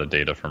get a lot of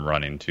data from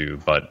running too.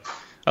 But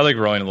I like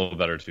rowing a little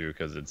better too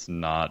because it's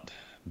not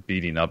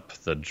beating up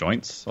the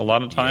joints a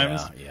lot of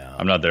times. Yeah.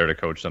 I'm not there to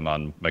coach them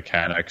on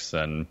mechanics,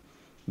 and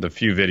the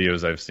few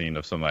videos I've seen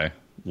of some of my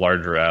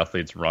larger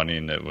athletes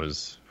running, it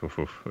was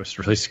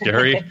really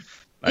scary.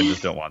 I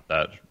just don't want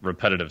that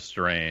repetitive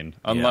strain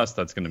unless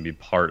that's going to be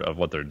part of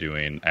what they're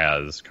doing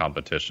as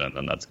competition,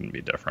 then that's going to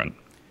be different.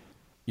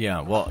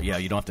 Yeah, well,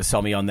 you don't have to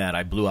sell me on that.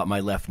 I blew out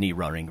my left knee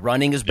running.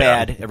 Running is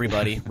bad,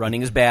 everybody.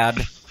 Running is bad.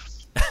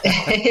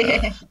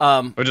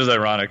 Which is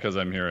ironic because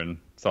I'm here in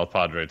South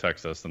Padre,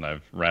 Texas, and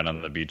I've ran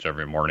on the beach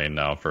every morning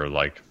now for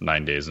like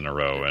 9 days in a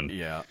row. And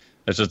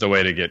it's just a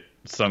way to get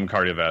some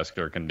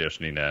cardiovascular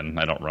conditioning in.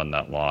 I don't run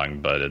that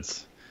long, but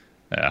it's,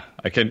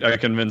 I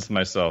convinced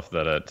myself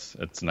that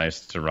it's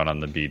nice to run on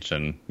the beach.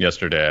 And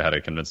yesterday I had to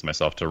convince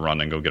myself to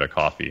run and go get a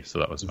coffee. So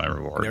that was my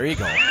reward. There you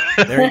go.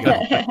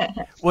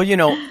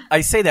 Well,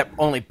 I say that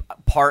only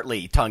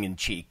partly tongue in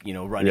cheek,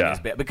 running is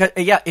bad. Because,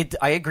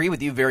 I agree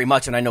with you very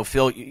much. And I know,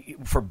 Phil,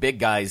 for big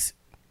guys,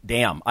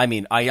 damn. I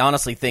mean, I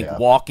honestly think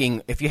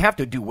walking, if you have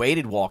to do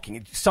weighted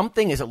walking,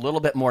 something is a little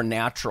bit more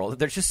natural.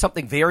 There's just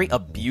something very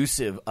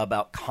abusive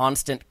about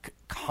constant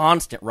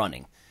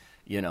running,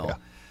 Yeah.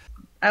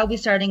 I'll be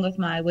starting with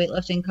my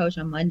weightlifting coach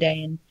on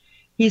Monday, and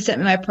he sent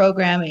me my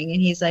programming,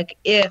 and he's like,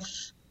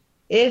 if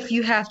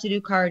you have to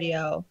do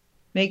cardio,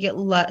 make it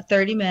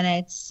 30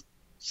 minutes,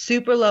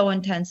 super low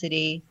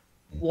intensity,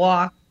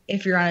 walk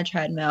if you're on a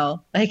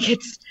treadmill. Like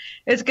it's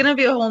going to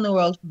be a whole new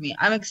world for me.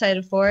 I'm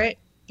excited for it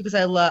because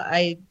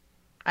I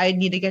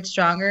need to get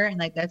stronger, and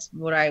like that's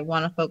what I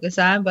want to focus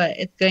on, but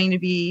it's going to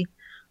be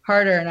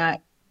harder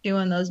not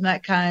doing those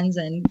Metcons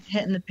and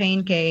hitting the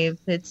pain cave.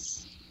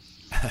 It's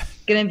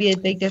going to be a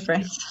big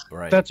difference.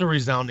 Right. That's a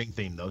resounding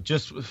theme, though.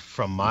 Just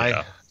from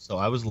so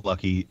I was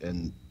lucky,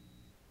 and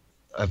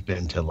I've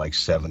been to like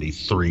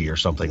 73 or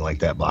something like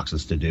that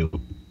boxes to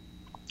do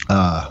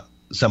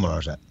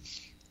seminars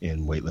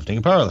in weightlifting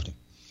and powerlifting.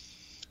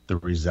 The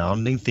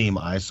resounding theme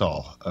I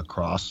saw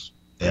across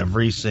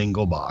every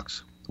single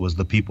box was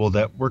the people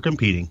that were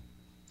competing.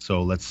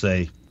 So let's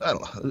say, I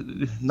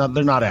don't know,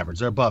 they're not average,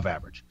 they're above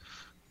average,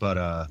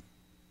 but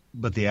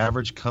the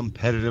average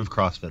competitive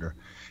CrossFitter.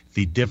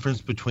 The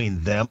difference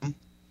between them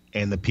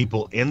and the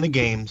people in the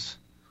games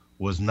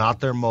was not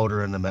their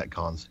motor in the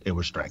Metcons. It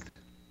was strength.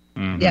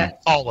 Mm-hmm. Yeah.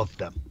 All of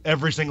them.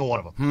 Every single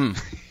one of them.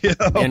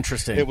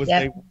 Interesting. It was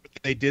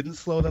they didn't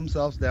slow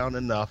themselves down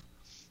enough.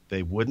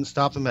 They wouldn't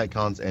stop the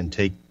Metcons and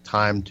take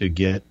time to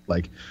get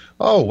like,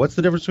 what's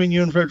the difference between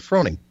you and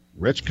Froning?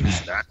 Rich can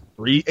snatch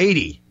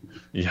 380.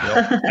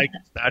 I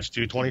can snatch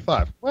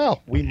 225.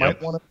 Well, we might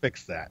want to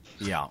fix that.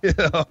 Yeah.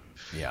 So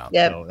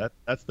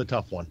that's the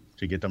tough one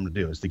to get them to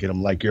do, is to get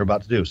them like you're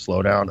about to do.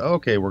 Slow down.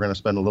 Okay, we're going to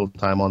spend a little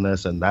time on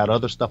this, and that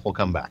other stuff will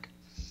come back.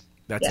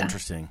 That's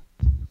interesting.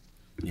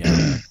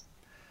 Yeah.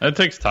 It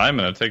takes time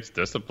and it takes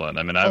discipline.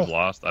 I mean, I've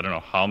lost I don't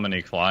know how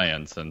many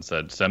clients and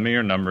said, send me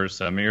your numbers,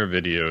 send me your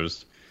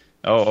videos.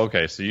 Oh,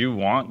 okay, so you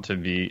want to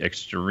be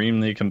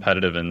extremely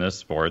competitive in this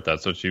sport.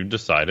 That's what you've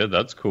decided.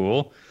 That's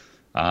cool.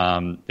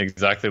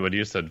 Exactly what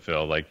you said,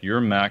 Phil. Like,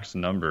 your max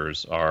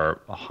numbers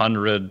are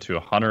 100 to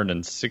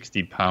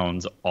 160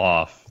 pounds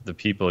off the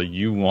people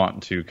you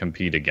want to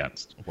compete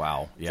against.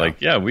 Wow. Yeah.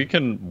 It's like, we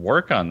can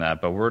work on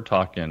that, but we're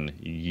talking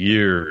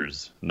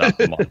years, not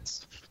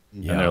months.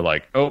 And they're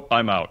like,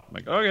 I'm out. I'm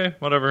like, okay,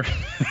 whatever.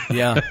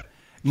 Yeah.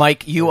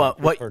 Mike, you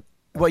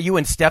what you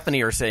and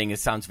Stephanie are saying, it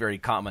sounds very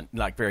common,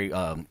 like very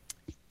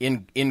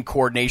in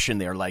coordination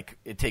there. Like,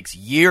 it takes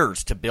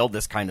years to build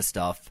this kind of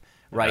stuff,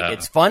 right? Yeah.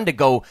 It's fun to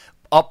go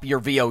up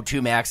your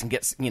VO2 max and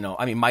get,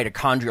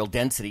 mitochondrial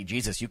density.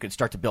 Jesus, you could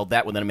start to build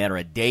that within a matter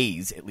of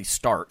days, at least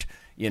start,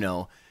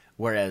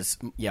 Whereas,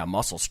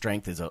 muscle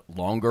strength is a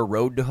longer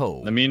road to hoe.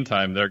 In the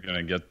meantime, they're going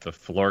to get the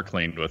floor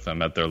cleaned with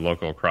them at their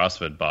local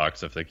CrossFit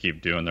box if they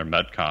keep doing their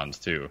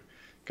Metcons too.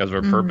 Because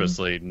we're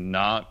purposely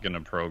not going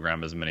to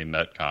program as many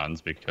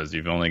Metcons because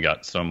you've only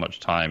got so much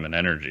time and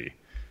energy.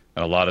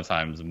 And a lot of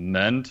times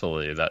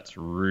mentally, that's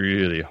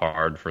really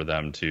hard for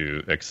them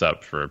to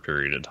accept for a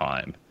period of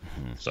time.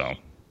 So.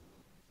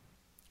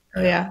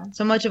 Oh, yeah.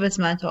 So much of it's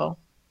mental.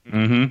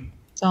 Mm-hmm.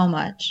 So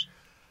much.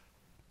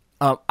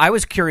 I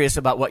was curious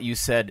about what you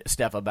said,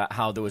 Steph, about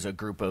how there was a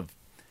group of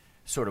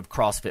sort of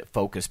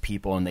CrossFit-focused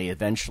people and they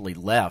eventually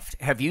left.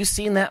 Have you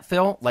seen that,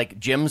 Phil? Like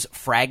gyms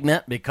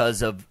fragment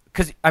because,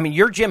 I mean,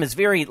 your gym is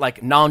very,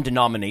 like,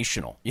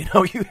 non-denominational. You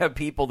know, you have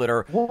people that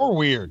are... We're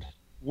weird.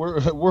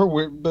 We're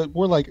weird, but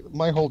we're like,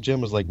 my whole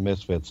gym is like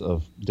misfits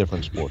of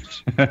different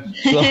sports.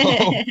 So,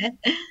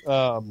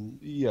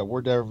 yeah,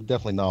 we're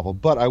definitely novel.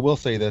 But I will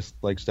say this,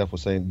 like Steph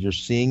was saying, you're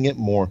seeing it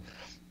more.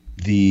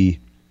 The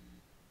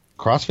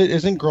CrossFit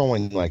isn't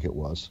growing like it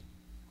was.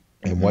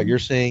 And what you're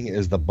seeing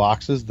is the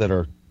boxes that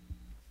are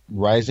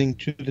rising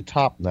to the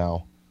top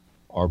now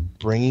are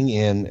bringing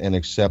in and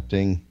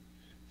accepting.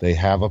 They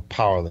have a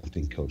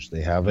powerlifting coach.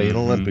 They have an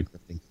Olympic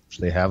lifting coach.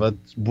 They have a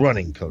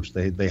running coach.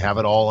 They have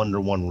it all under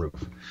one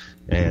roof.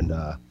 And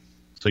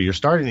so you're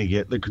starting to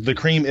get the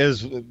cream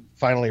is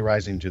finally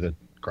rising to the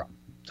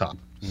top.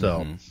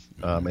 So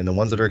and the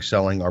ones that are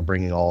excelling are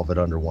bringing all of it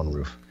under one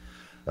roof.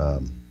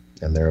 And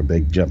they're a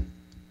big gym.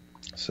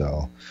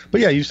 So,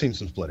 but yeah, you've seen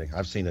some splitting.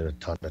 I've seen it a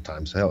ton of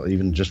times. Hell,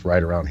 even just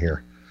right around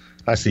here,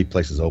 I see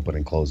places open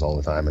and close all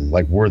the time. And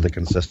like, we're the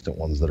consistent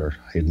ones that are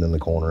hidden in the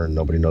corner and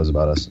nobody knows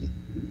about us. And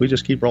we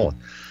just keep rolling.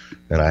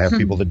 And I have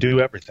people that do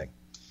everything.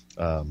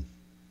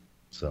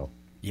 So.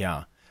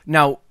 Yeah.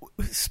 Now,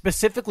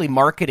 specifically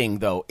marketing,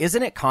 though,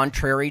 isn't it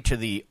contrary to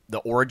the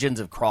origins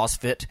of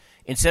CrossFit?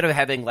 Instead of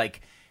having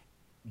like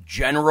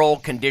general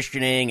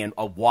conditioning and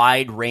a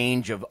wide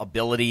range of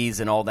abilities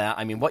and all that,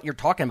 I mean, what you're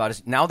talking about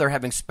is now they're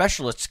having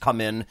specialists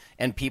come in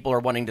and people are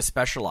wanting to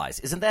specialize.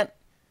 Isn't that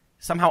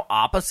somehow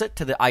opposite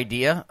to the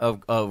idea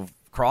of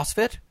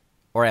CrossFit?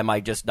 Or am I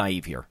just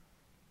naive here?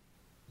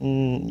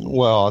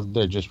 Well,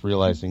 they're just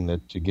realizing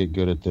that to get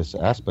good at this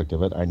aspect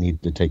of it, I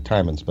need to take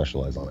time and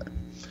specialize on it.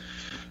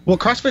 Well,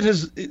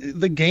 CrossFit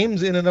the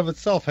games in and of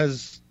itself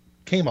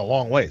came a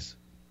long ways.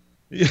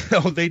 You know,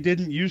 they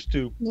didn't used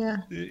to,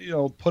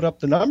 put up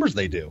the numbers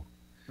they do.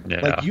 Yeah.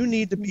 Like, you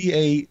need to be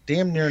a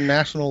damn near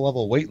national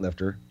level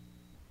weightlifter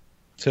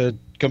to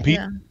compete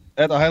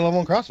at the high level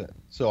in CrossFit.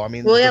 So, I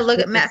mean, look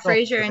at Matt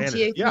Frazier and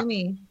Tia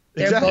Kumi.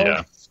 They're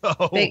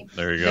both big.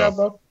 There you they're go.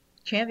 both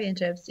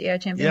championships. Yeah,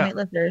 champion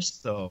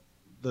weightlifters. So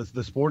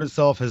the sport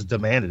itself has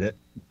demanded it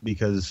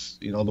because,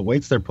 you know, the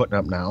weights they're putting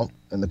up now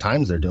and the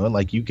times they're doing,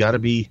 like, you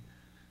can't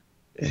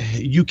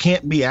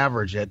be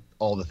average at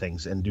all the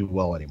things and do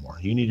well anymore.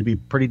 You need to be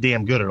pretty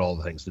damn good at all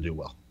the things to do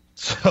well.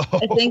 So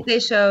I think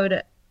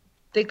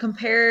they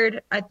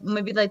compared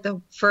maybe like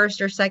the first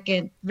or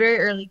second very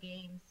early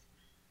games.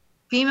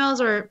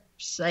 Females are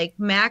like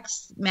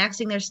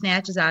maxing their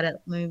snatches out at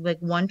maybe like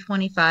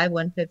 125,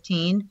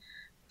 115.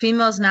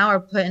 Females now are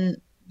putting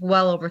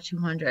well over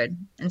 200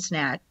 in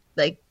snatch,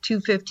 like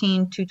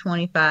 215,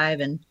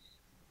 225, and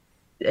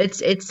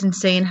it's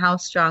insane how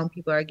strong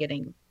people are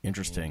getting.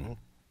 Interesting.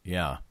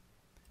 Yeah.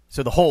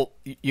 So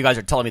you guys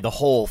are telling me the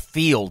whole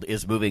field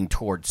is moving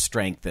towards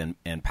strength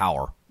and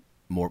power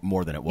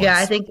more than it was. Yeah,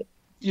 I think.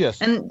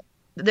 Yes. And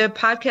the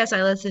podcast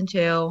I listened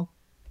to,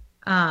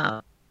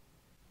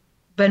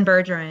 Ben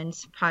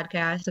Bergeron's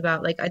podcast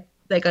about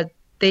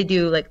they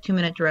do like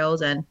 2-minute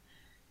drills, and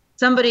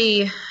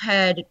somebody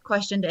had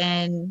questioned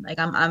in like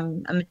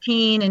I'm a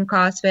teen in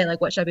CrossFit,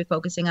 like what should I be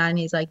focusing on? And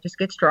he's like, just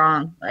get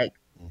strong, like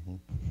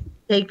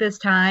take this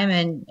time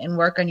and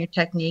work on your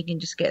technique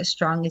and just get as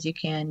strong as you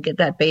can, get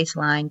that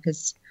baseline,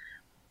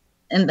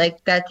 and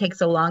like that takes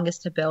the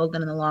longest to build,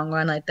 and in the long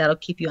run, like that'll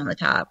keep you on the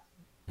top.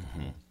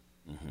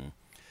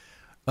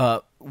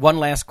 One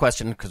last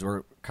question, because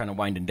we're kind of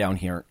winding down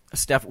here.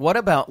 Steph, what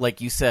about,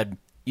 like you said,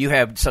 you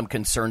have some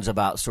concerns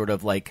about sort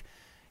of like,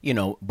 you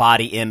know,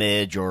 body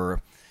image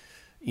or,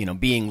 you know,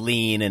 being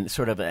lean and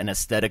sort of an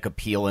aesthetic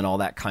appeal and all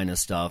that kind of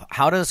stuff.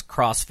 How does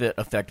CrossFit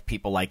affect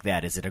people like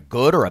that? Is it a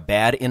good or a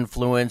bad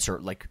influence, or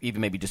like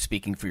even maybe just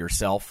speaking for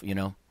yourself, you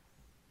know?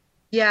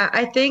 Yeah,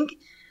 I think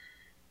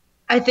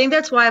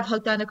that's why I've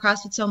hooked onto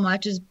CrossFit so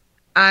much is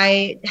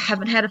I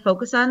haven't had a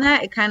focus on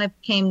that. It kind of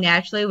came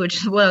naturally, which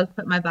is what I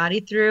put my body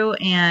through.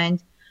 And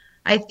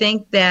I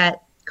think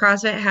that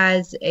CrossFit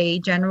has a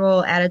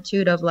general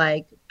attitude of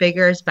like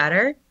bigger is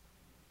better.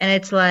 And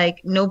it's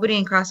like nobody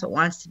in CrossFit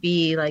wants to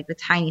be like the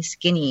tiny,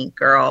 skinny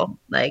girl.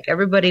 Like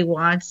everybody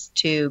wants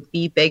to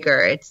be bigger.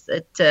 It's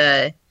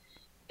an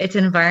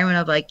environment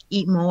of like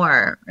eat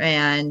more.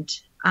 And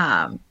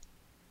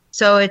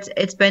so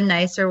it's been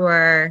nicer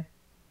where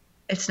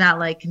it's not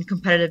like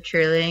competitive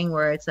cheerleading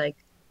where it's like,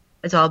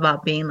 it's all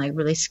about being like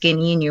really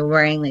skinny and you're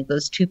wearing like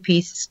those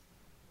 2-piece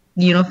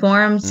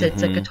uniforms.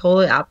 It's like a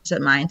totally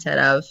opposite mindset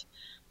of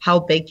how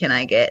big can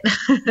I get?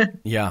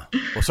 Yeah.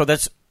 Well, so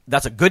that's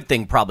a good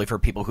thing probably for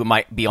people who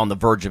might be on the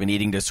verge of an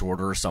eating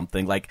disorder or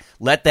something. Like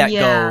let that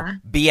go,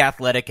 be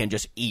athletic and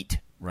just eat,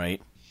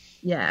 right?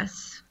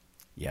 Yes.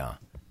 Yeah.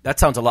 That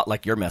sounds a lot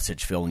like your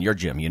message, Phil, in your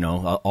gym, you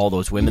know, all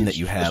those women that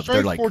you have.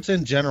 They're like sports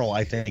in general,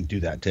 I think, do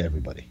that to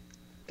everybody.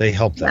 They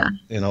help them.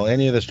 You know,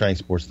 any of the strength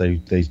sports, they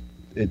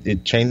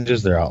it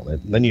changes their outlet.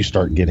 Then you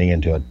start getting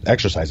into an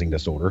exercising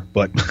disorder,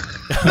 but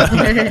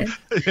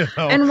you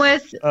know, and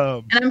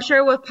I'm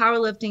sure with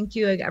powerlifting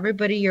too, like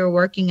everybody you're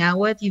working out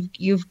with,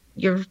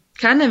 you're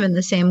kind of in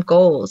the same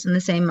goals and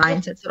the same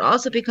mindset. So it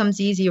also becomes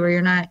easy where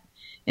you're not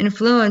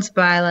influenced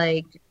by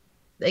like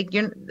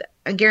you're.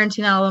 I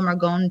guarantee not all of them are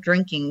going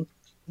drinking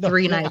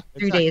 3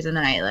 days a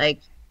night.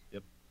 Like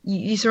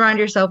you surround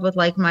yourself with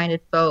like-minded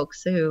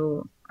folks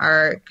who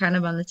are kind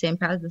of on the same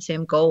path, the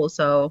same goals.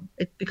 So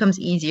it becomes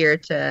easier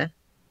to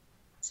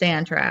stay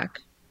on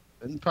track.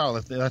 And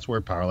powerlifting, that's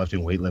where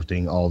powerlifting,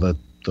 weightlifting, all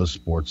those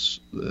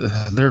sports,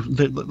 they're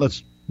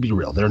let's be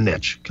real, they're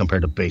niche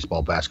compared to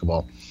baseball,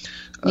 basketball.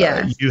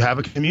 Yeah. You have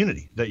a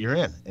community that you're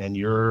in, and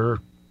you're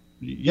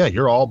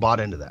all bought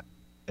into that.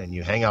 And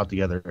you hang out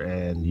together,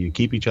 and you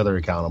keep each other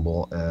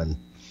accountable, and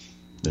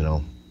you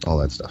know, all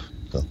that stuff.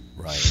 So.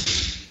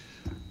 Right.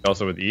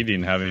 Also, with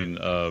eating, having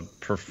a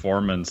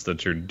performance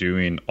that you're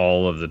doing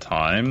all of the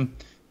time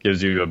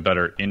gives you a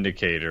better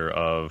indicator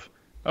of,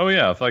 oh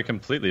yeah, if I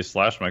completely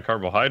slash my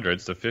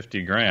carbohydrates to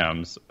 50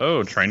 grams,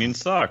 oh, training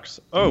sucks.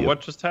 Oh, what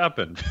just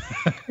happened?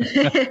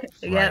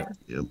 Yeah.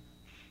 Yep.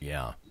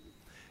 Yeah.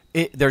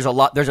 There's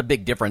a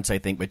big difference, I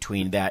think,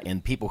 between that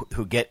and people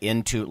who get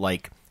into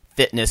like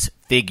fitness,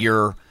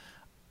 figure,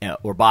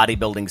 or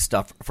bodybuilding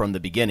stuff from the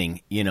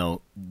beginning. You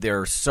know,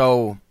 they're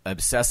so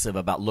obsessive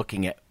about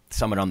looking at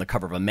someone on the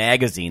cover of a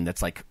magazine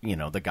that's like, you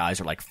know, the guys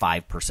are like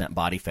 5%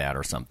 body fat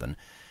or something.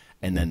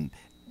 And then,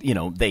 you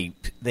know,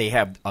 they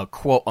have a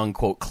quote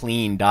unquote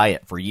clean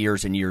diet for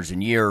years and years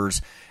and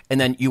years. And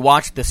then you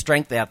watch the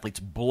strength athletes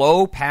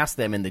blow past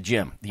them in the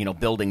gym, you know,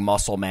 building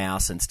muscle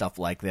mass and stuff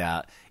like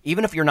that.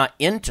 Even if you're not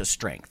into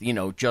strength, you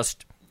know,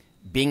 just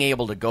being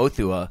able to go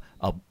through a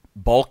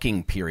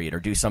bulking period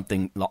or do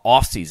something the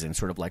off season,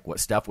 sort of like what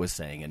Steph was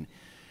saying. And,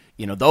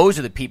 you know, those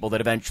are the people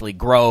that eventually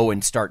grow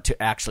and start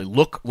to actually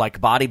look like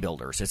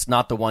bodybuilders. It's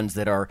not the ones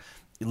that are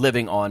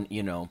living on,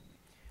 you know,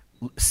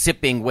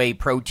 sipping whey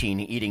protein,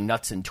 eating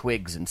nuts and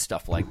twigs and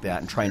stuff like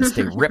that and trying to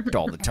stay ripped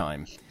all the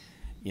time,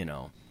 you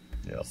know.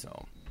 Yeah.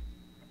 So,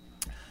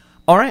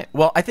 all right.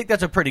 Well, I think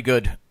that's a pretty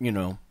good, you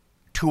know,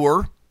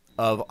 tour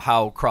of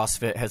how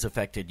CrossFit has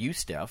affected you,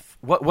 Steph.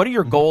 What are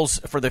your goals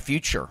for the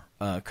future?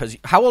 Because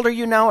how old are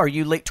you now? Are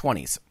you late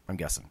 20s, I'm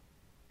guessing?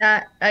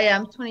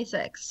 I'm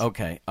 26.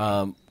 Okay.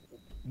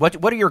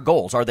 What are your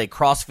goals? Are they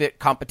CrossFit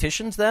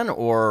competitions then,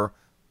 or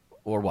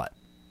what?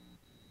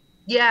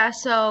 Yeah,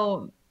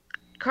 so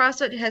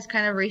CrossFit has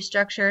kind of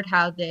restructured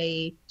how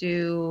they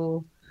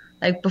do.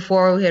 Like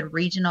before we had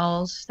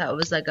regionals, that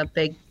was like a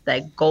big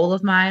like goal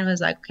of mine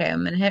was like, okay,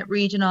 I'm gonna hit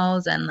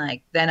regionals and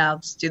like then I'll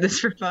just do this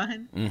for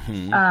fun.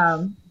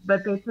 Mm-hmm.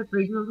 But they took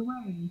regionals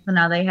away, so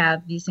now they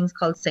have these things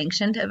called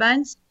sanctioned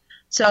events.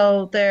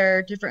 So there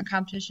are different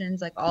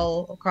competitions like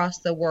all across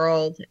the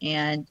world,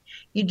 and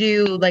you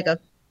do like a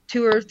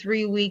 2 or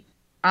 3 week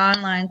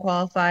online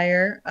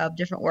qualifier of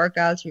different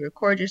workouts. You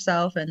record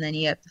yourself, and then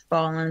you have to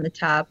fall in the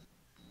top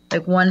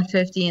like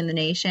 150 in the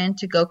nation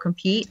to go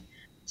compete.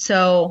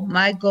 So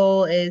my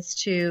goal is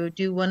to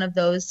do one of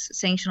those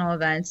sanctional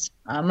events,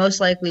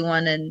 most likely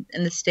one in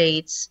the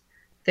States.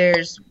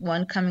 There's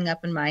one coming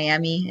up in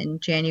Miami in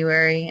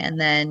January, and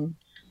then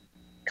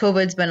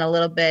COVID's been a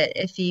little bit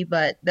iffy,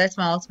 but that's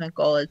my ultimate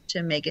goal is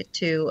to make it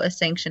to a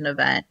sanctioned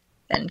event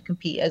and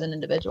compete as an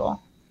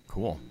individual.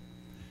 Cool.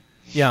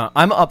 Yeah,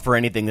 I'm up for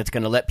anything that's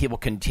going to let people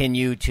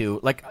continue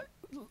to, like,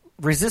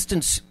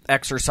 resistance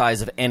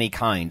exercise of any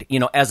kind, you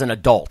know, as an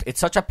adult.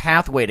 It's such a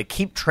pathway to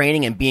keep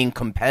training and being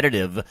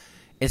competitive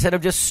instead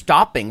of just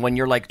stopping when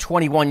you're like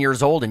 21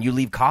 years old and you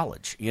leave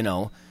college, you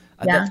know.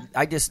 Yeah.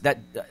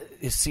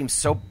 It seems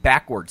so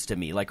backwards to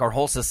me. Like our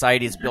whole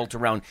society is built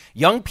around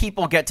young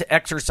people get to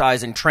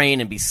exercise and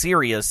train and be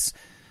serious,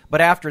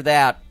 but after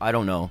that, I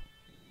don't know.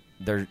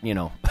 They're, you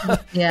know.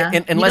 Yeah.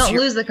 Unless you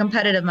don't lose the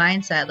competitive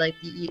mindset. Like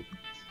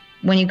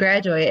when you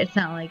graduate, it's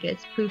not like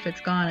it's poof,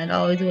 it's gone. It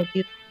always will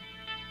be.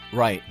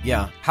 Right,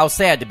 yeah. How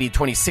sad to be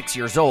 26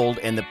 years old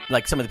and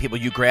like some of the people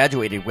you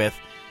graduated with,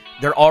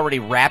 they're already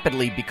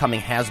rapidly becoming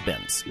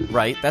has-beens,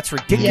 right? That's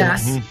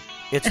ridiculous. Yeah.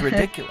 It's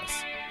ridiculous.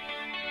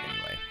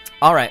 Anyway.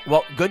 All right,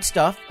 well, good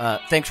stuff.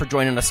 Thanks for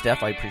joining us,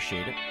 Steph. I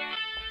appreciate it.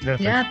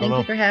 Yeah, thank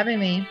you for having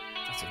me.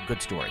 That's a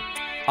good story.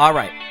 All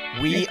right.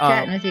 Nice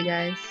chatting with you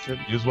guys. You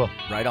as well.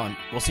 Right on.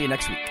 We'll see you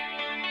next week.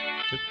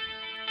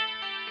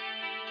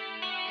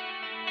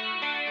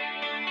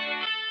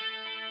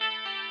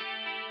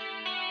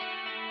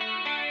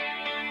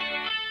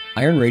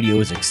 Iron Radio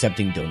is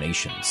accepting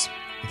donations.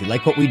 If you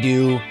like what we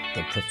do,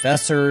 the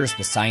professors,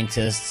 the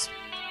scientists,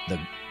 the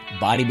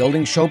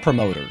bodybuilding show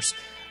promoters,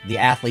 the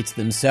athletes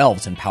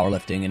themselves in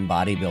powerlifting and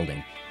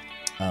bodybuilding,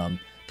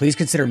 please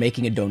consider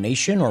making a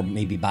donation or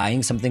maybe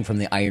buying something from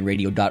the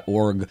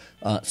ironradio.org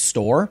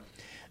store.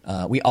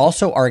 We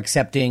also are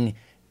accepting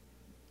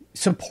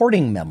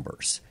supporting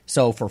members.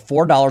 So for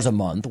 $4 a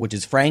month, which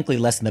is frankly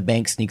less than the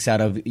bank sneaks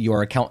out of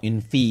your account in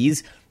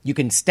fees, you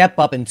can step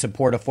up and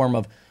support a form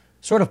of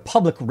sort of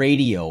public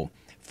radio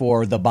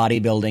for the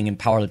bodybuilding and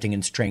powerlifting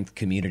and strength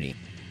community.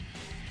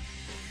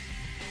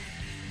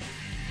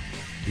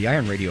 The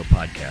Iron Radio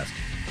podcast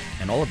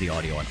and all of the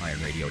audio on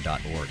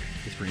ironradio.org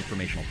is for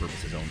informational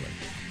purposes only.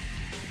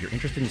 If you're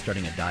interested in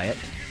starting a diet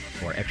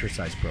or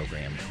exercise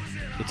program,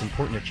 it's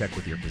important to check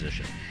with your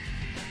physician.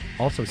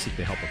 Also seek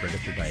the help of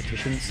registered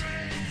dietitians,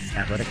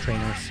 athletic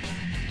trainers,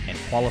 and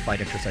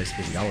qualified exercise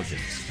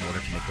physiologists in order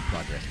to make the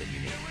progress that you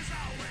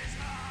need.